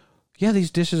 yeah,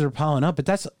 these dishes are piling up, but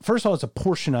that's, first of all, it's a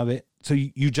portion of it. So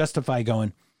you justify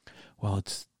going, well,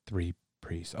 it's 3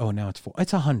 priests. Oh, now it's 4.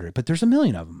 It's 100, but there's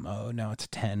 1,000,000 of them. Oh, now it's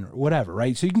 10 or whatever,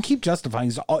 right? So you can keep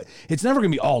justifying. It's never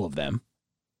going to be all of them.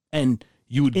 And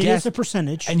you would guess. It is a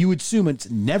percentage. And you would assume it's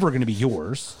never going to be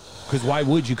yours. Because why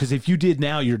would you? Because if you did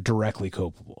now, you're directly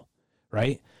culpable,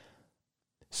 right?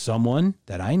 Someone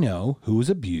that I know who was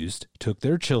abused took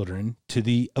their children to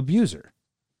the abuser.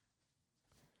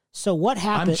 So what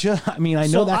happened? I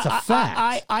know that's a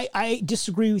fact. I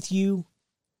disagree with you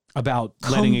about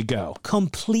letting it go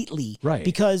completely, right?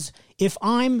 Because if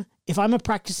I'm a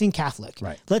practicing Catholic,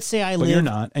 right? Let's say I but live. You're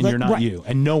not, and you're not right. You,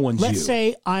 and no one's Let's you.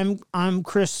 say I'm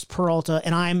Chris Peralta,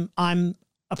 and I'm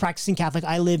a practicing Catholic.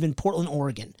 I live in Portland,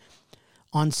 Oregon.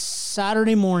 On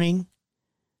Saturday morning,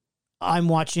 I'm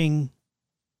watching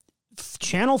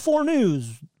Channel 4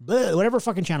 News, whatever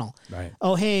fucking channel. Right.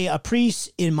 Oh, hey, a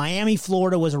priest in Miami,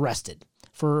 Florida was arrested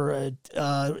for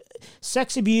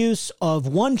sex abuse of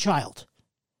one child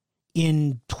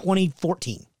in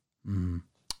 2014. Mm.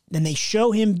 Then they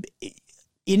show him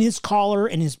in his collar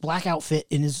and his black outfit,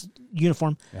 in his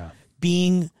uniform,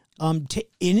 being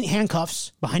in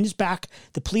handcuffs behind his back.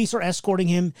 The police are escorting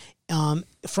him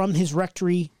from his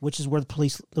rectory, which is where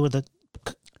the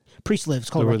priest lives,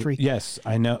 called rectory. Yes,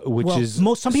 I know.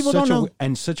 Some people don't know,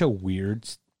 and such a weird.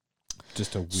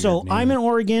 Just a weird. So I'm in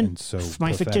Oregon,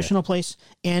 my pathetic. fictional place,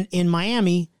 and in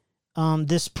Miami,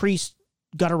 this priest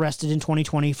got arrested in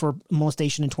 2020 for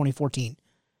molestation in 2014.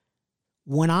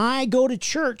 When I go to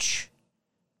church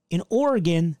in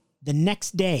Oregon the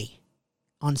next day,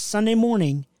 on Sunday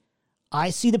morning,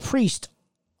 I see the priest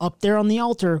up there on the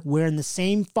altar wearing the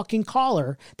same fucking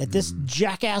collar that this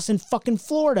jackass in fucking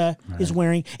Florida is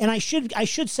wearing. And I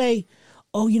should say,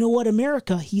 oh, you know what,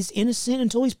 America, he's innocent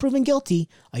until he's proven guilty.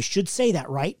 I should say that,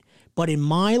 right? But in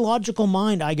my logical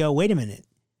mind, I go, wait a minute.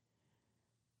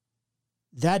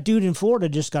 That dude in Florida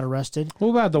just got arrested. What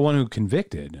about the one who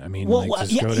convicted? I mean, go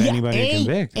to anybody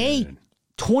convicted.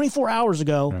 24 hours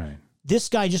ago, this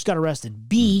guy just got arrested.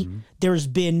 B, there's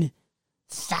been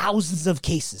thousands of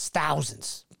cases,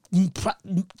 tens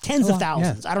of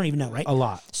thousands. I don't even know, right? A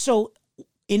lot. So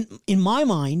in my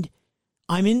mind,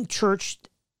 I'm in church.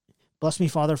 Bless me,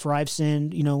 Father, for I've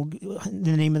sinned, in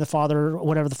the name of the Father, or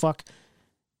whatever the fuck.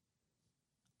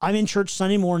 I'm in church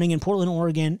Sunday morning in Portland,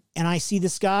 Oregon, and I see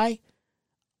this guy.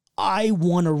 I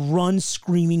want to run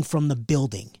screaming from the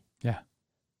building. Yeah.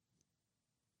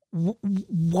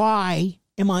 Why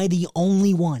am I the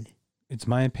only one? It's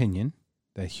my opinion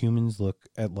that humans look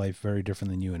at life very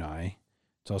different than you and I.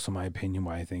 It's also my opinion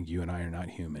why I think you and I are not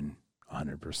human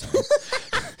 100%.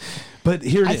 But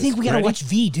here it is. I think we got to watch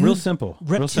V, dude. Real simple.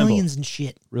 Reptilians and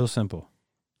shit. Real simple.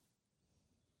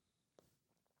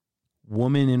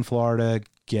 Woman in Florida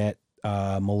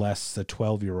molests a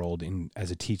 12-year-old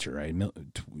as a teacher, right?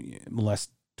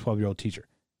 Molest 12-year-old teacher.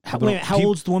 How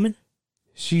old's the woman?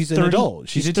 She's 30? an adult.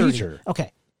 She's a 30. teacher.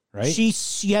 Okay. Right?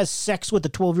 She has sex with a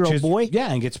 12-year-old boy?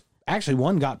 Yeah, and actually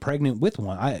one got pregnant with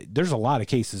one. There's a lot of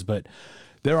cases, but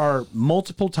there are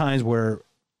multiple times where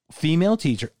female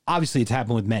teacher, obviously it's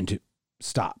happened with men too.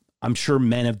 Stop. I'm sure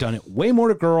men have done it way more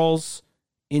to girls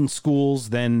in schools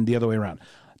than the other way around.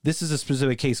 This is a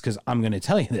specific case because I'm going to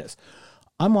tell you this.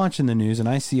 I'm watching the news and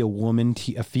I see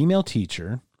a female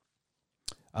teacher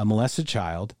molest a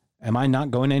child. Am I not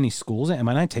going to any schools? Am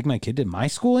I not taking my kid to my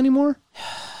school anymore?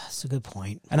 That's a good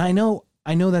point. And I know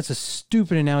that's a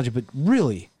stupid analogy, but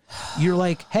really, you're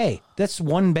like, hey, that's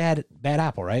one bad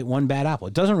apple, right? One bad apple.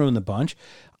 It doesn't ruin the bunch.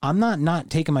 I'm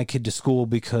not taking my kid to school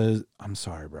because I'm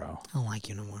sorry, bro. I don't like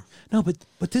you no more. No, but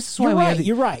this is why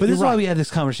you're right. But this is why we had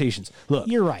these conversations. Look,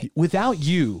 you're right. Without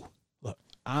you, look,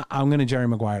 I'm going to Jerry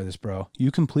Maguire this, bro. You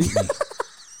complete me.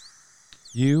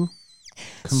 You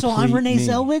complete So I'm Renee me.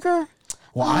 Zellweger?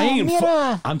 Well, I ain't.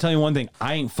 I'm telling you one thing.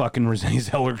 I ain't fucking Renee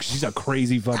Zellweger. She's a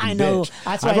crazy fucking I know. bitch.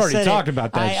 That's why I've already talked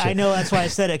about that shit. I know. That's why I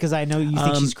said it, because I know you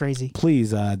think she's crazy.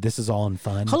 Please, this is all in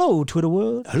fun. Hello, Twitter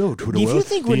world. Hello, Twitter if world. If you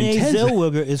think Renee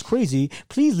Zellweger is crazy,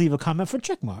 please leave a comment for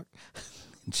checkmark.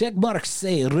 Checkmark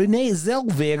say, Renee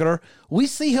Zellweger, we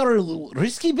see her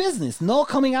risky business. No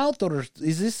coming out, or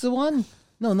is this the one?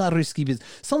 No, not risky business.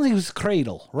 Something with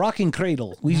Cradle, Rocking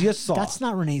Cradle. We just saw. That's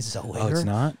not Renee Zellweger. Oh, it's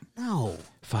not? No.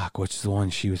 Fuck, which is the one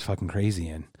she was fucking crazy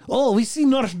in? Oh, we see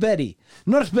Nurse Betty.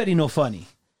 Nurse Betty no funny.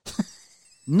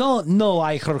 no,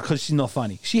 I her because she's no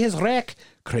funny. She has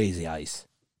crazy eyes.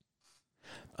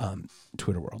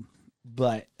 Twitter world.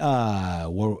 But,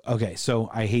 okay, so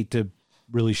I hate to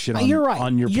really shit on, you're right.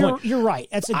 On your point. You're right.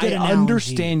 That's a good analogy. I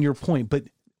understand your point, but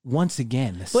once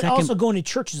again, also going to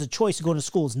church is a choice, going to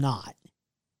school is not.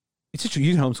 It's a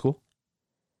you can homeschool.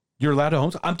 You're allowed to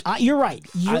homeschool. You're right.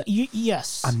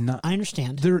 Yes. I'm not. I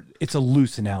understand. It's a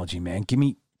loose analogy, man. Give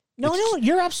me. No,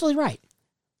 you're absolutely right.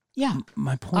 Yeah.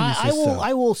 My point is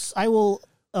I will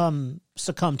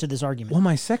succumb to this argument. Well,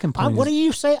 my second point what do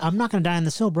you say? I'm not going to die on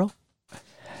this hill, bro.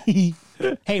 Hey,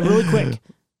 really quick. I'm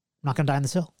not going to die on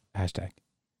this hill. Hashtag.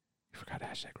 You forgot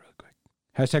hashtag really quick.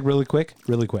 Hashtag really quick.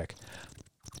 Really quick.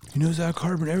 You know Zach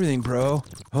Carbon everything, bro.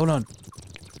 Hold on.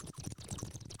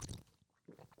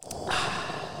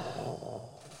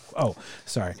 Oh,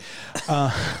 sorry.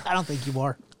 I don't think you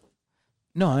are.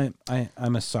 No,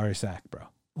 I'm a sorry sack, bro.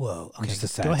 Whoa. Okay. I'm just a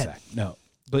sad sack. No,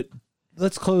 but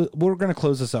let's close. We're going to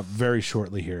close this up very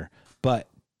shortly here, but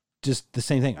just the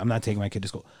same thing. I'm not taking my kid to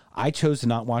school. I chose to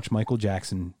not watch Michael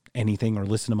Jackson anything or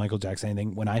listen to Michael Jackson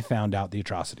anything when I found out the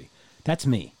atrocity. That's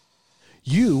me.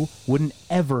 You wouldn't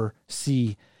ever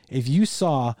see, if you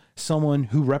saw someone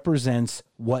who represents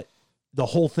what the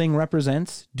whole thing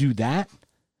represents, do that.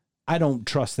 I don't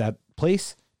trust that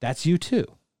place. That's you too.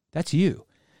 That's you.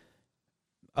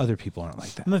 Other people aren't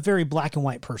like that. I'm a very black and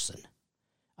white person.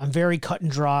 I'm very cut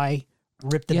and dry.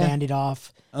 Rip the Band-Aid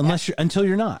off. Until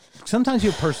you're not. Sometimes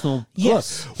you have personal.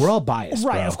 Yes. Look, we're all biased,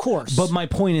 right? Bro. Of course. But my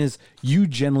point is, you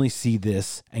generally see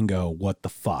this and go, "What the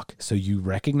fuck?" So you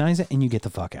recognize it and you get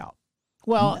the fuck out.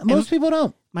 Well, most people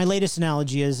don't. My latest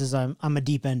analogy is I'm a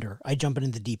deep ender. I jump into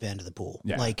the deep end of the pool.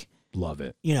 Yeah, love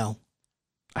it. You know,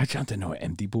 I jumped into an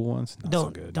empty pool once. Not so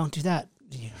good. Don't do that.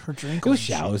 Her drink. It was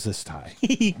shallows this tie.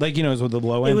 It was with the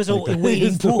low end. It was a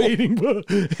waiting pool.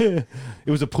 It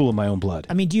was a pool of my own blood.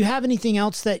 I mean, do you have anything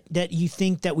else that you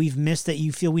think that we've missed that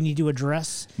you feel we need to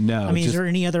address? No. I mean, is there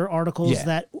any other articles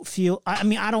that feel? I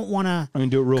mean, I don't want to. I'm gonna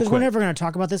do it real quick. Because we're never going to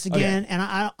talk about this again, and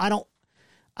I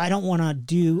don't want to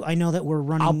do. I know that we're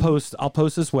running. I'll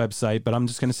post this website, but I'm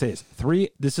just going to say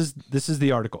this is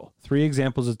the article. 3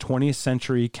 examples of 20th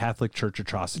century Catholic Church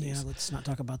atrocities. Yeah, let's not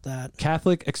talk about that.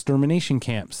 Catholic extermination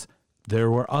camps.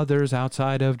 There were others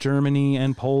outside of Germany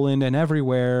and Poland and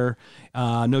everywhere.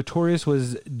 Notorious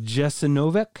was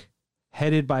Jesinovic,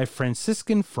 headed by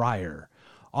Franciscan friar.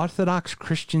 Orthodox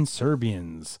Christian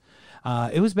Serbians.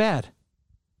 It was bad.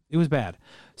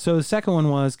 So the second one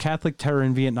was Catholic terror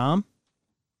in Vietnam.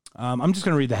 I'm just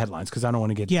going to read the headlines because I don't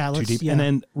want to get too deep. Yeah. And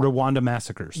then Rwanda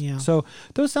massacres. Yeah. So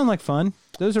those sound like fun.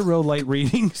 Those are real light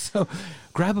reading. So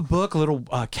grab a book, a little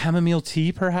chamomile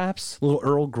tea, perhaps, a little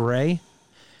Earl Grey,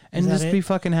 and just be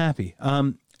fucking happy.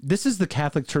 This is the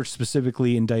Catholic Church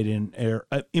specifically indicted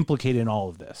implicated in all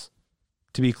of this.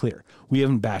 To be clear, we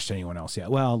haven't bashed anyone else yet.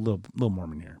 Well, a little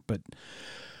Mormon here, but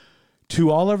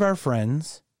to all of our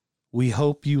friends, we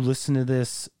hope you listen to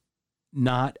this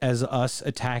not as us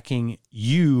attacking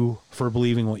you for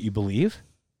believing what you believe.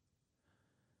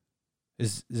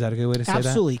 Is that a good way to say that?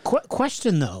 Absolutely.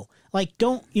 Question though,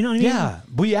 don't you know what I mean? Yeah,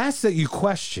 we ask that you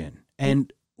question.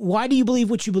 And why do you believe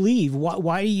what you believe?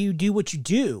 Why do you do what you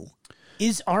do?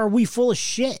 Are we full of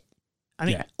shit? I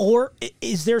mean, or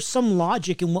is there some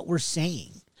logic in what we're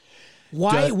saying?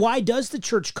 Why does the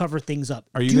church cover things up?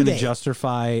 Are you going to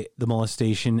justify the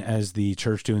molestation as the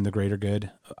church doing the greater good?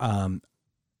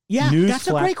 That's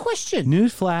a great question.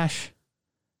 Newsflash.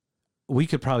 We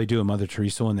could probably do a Mother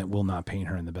Teresa one that will not paint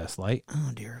her in the best light.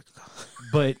 Oh, dear God.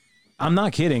 But I'm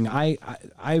not kidding.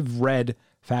 I've read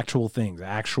factual things,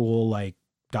 actual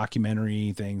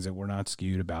documentary things that we're not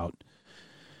skewed about.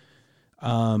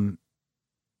 As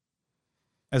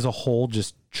a whole,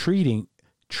 just treating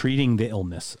the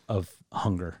illness of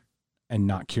hunger and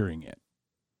not curing it.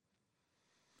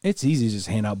 It's easy to just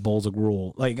hand out bowls of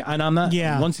gruel. And I'm not,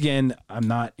 once again, I'm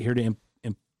not here to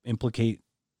implicate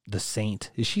the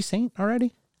saint. Is she saint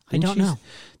already? I don't know.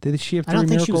 Did she have 3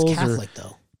 miracles? I don't think miracles? She was Catholic,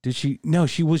 though. Did she? No,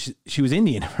 she was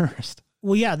Indian first.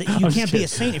 Well, yeah, you can't be a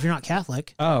saint if you're not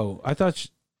Catholic. Oh, I thought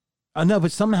No,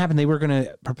 but something happened. They were going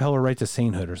to propel her right to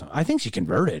sainthood or something. I think she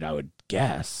converted, I would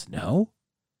guess. No?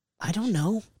 I don't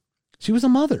know. She was a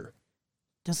mother.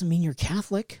 Doesn't mean you're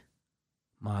Catholic.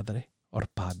 Madre or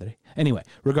padre. Anyway,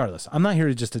 regardless, I'm not here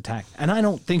to just attack. And I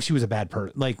don't think she was a bad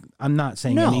person. Like, I'm not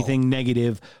saying anything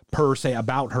negative per se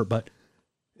about her, but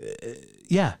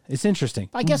yeah, it's interesting.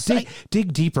 I guess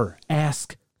dig deeper.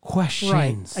 Ask questions.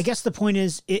 Right. I guess the point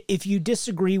is, if you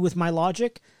disagree with my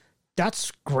logic,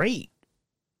 that's great.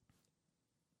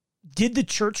 Did the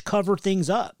church cover things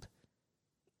up?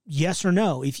 Yes or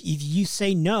no? If you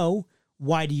say no,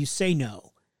 why do you say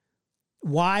no?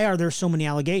 Why are there so many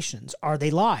allegations? Are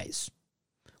they lies?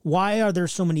 Why are there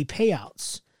so many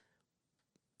payouts?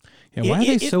 Yeah, why are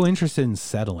they so interested in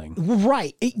settling?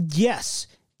 Right. Yes.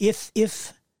 If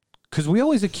because we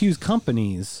always accuse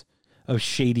companies of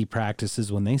shady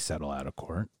practices when they settle out of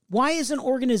court. Why is an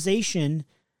organization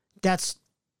that's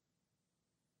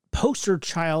poster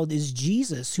child is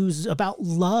Jesus, who's about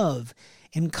love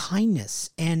and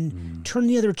kindness and turn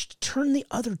the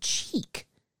other cheek,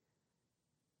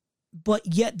 but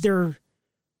yet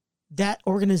that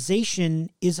organization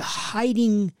is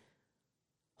hiding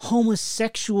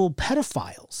homosexual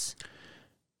pedophiles?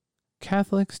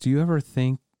 Catholics, do you ever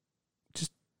think?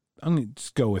 I'm gonna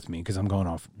just go with me because I'm going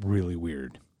off really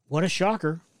weird. What a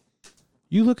shocker!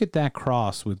 You look at that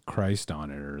cross with Christ on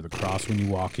it, or the cross when you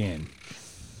walk in.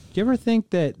 Do you ever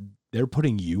think that they're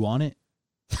putting you on it?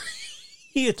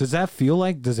 Does it feel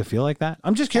like that?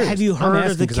 I'm just curious. Have you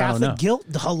heard of the Catholic guilt?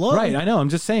 Hello? Right, I know. I'm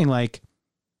just saying, like,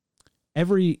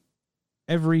 every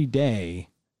day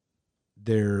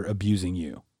they're abusing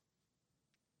you.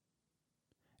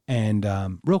 And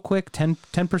real quick,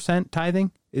 10%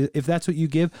 tithing, if that's what you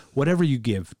give, whatever you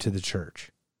give to the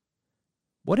church.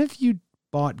 What if you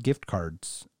bought gift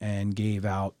cards and gave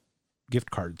out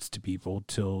gift cards to people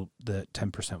till the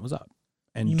 10% was up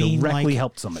and directly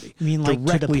helped somebody? You mean like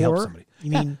directly to the poor? Help somebody?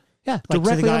 You mean like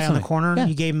directly to the guy on the corner? Yeah.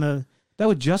 You gave him a that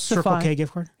would justify Circle K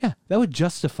gift card? Yeah, that would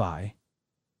justify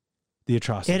the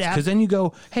atrocities. Because then you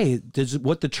go, hey, does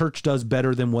what the church does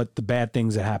better than what the bad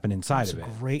things that happen inside of it?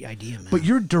 That's a great idea, man. But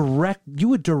you would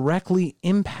directly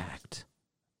impact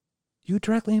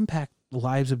the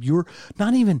lives of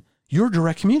not even your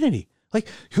direct community. Like,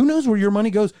 who knows where your money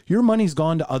goes? Your money's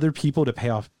gone to other people to pay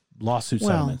off lawsuit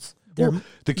settlements.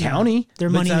 The county, their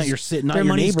money's you're sitting on their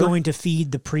your money's neighbor. going to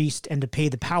feed the priest and to pay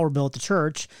the power bill at the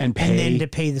church and then to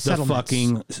pay the settlements.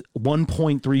 Fucking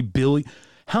 1.3 billion.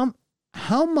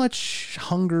 How much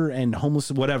hunger and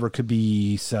homeless whatever could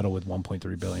be settled with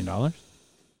 $1.3 billion? I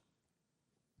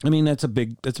mean, that's a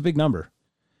big number.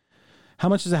 How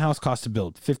much does a house cost to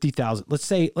build? $50,000. Let's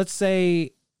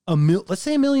say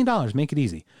 $1 million. Make it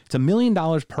easy. It's $1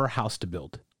 million per house to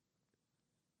build.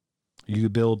 You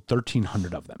could build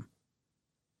 1,300 of them.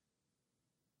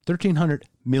 $1,300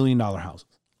 million houses.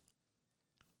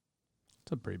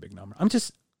 It's a pretty big number.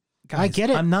 Guys, I get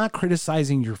it. I'm not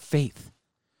criticizing your faith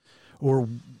or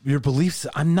your beliefs.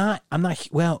 I'm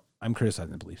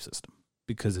criticizing the belief system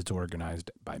because it's organized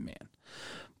by man.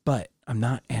 But I'm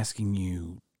not asking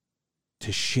you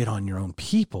to shit on your own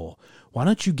people. Why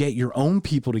don't you get your own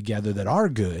people together that are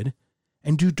good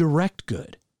and do direct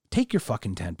good? Take your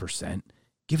fucking 10%,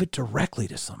 give it directly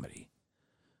to somebody.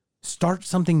 Start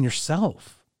something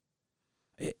yourself.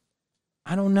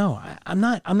 I don't know. I'm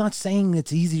not saying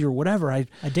it's easy or whatever. I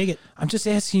dig it. I'm just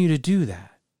asking you to do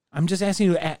that. I'm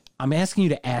asking you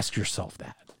to ask yourself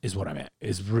that is what I'm at,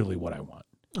 is really what I want.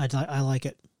 I like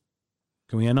it.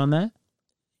 Can we end on that?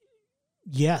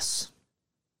 Yes.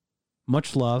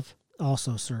 Much love.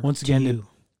 Also, sir. Once again,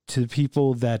 to the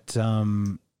people that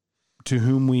to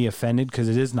whom we offended, because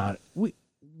it is not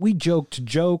we joke to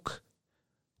joke.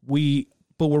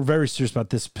 But we're very serious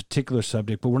about this particular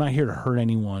subject, but we're not here to hurt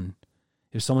anyone.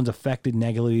 If someone's affected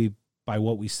negatively by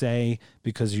what we say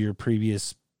because of your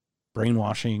previous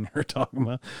brainwashing or talking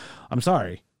about, I'm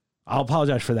sorry. I'll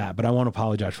apologize for that, but I won't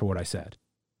apologize for what I said.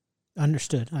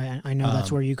 Understood. I know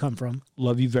that's where you come from.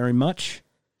 Love you very much.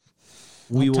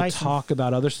 We will talk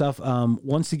about other stuff.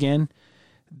 Once again,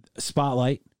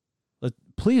 Spotlight.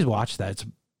 Please watch that.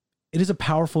 It is a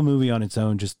powerful movie on its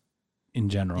own, just in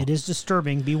general. It is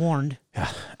disturbing. Be warned. Yeah.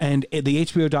 And the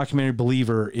HBO documentary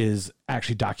Believer is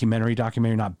actually documentary,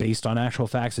 not based on actual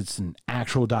facts. It's an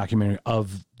actual documentary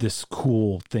of this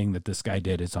cool thing that this guy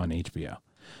did. It's on HBO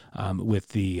with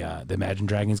the Imagine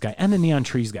Dragons guy and the Neon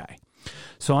Trees guy.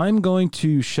 So I'm going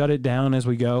to shut it down as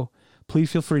we go.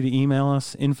 Please feel free to email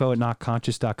us,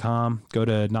 info@notconscious.com. Go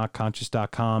to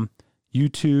notconscious.com,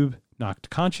 YouTube, Knocked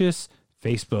Conscious,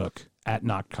 Facebook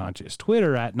 @NockedConscious,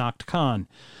 Twitter @NockedCon,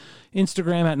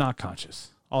 Instagram @NockedConscious,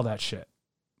 all that shit.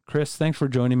 Chris, thanks for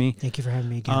joining me. Thank you for having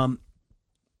me again.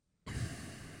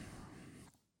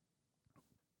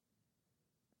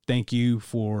 Thank you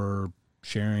for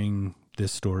sharing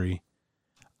this story.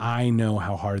 I know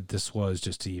how hard this was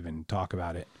just to even talk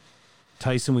about it.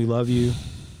 Tyson, we love you.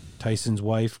 Tyson's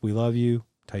wife, we love you.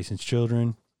 Tyson's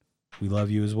children, we love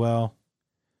you as well.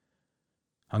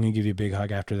 I'm going to give you a big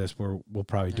hug after this. We'll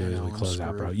probably do it as we close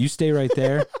out, bro. You stay right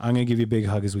there. I'm going to give you a big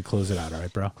hug as we close it out. All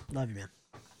right, bro? Love you, man.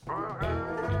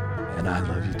 And I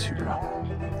love you too, bro.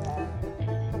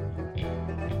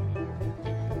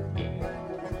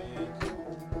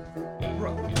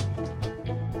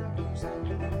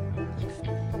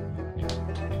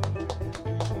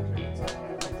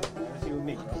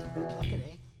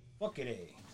 Fuck it, eh?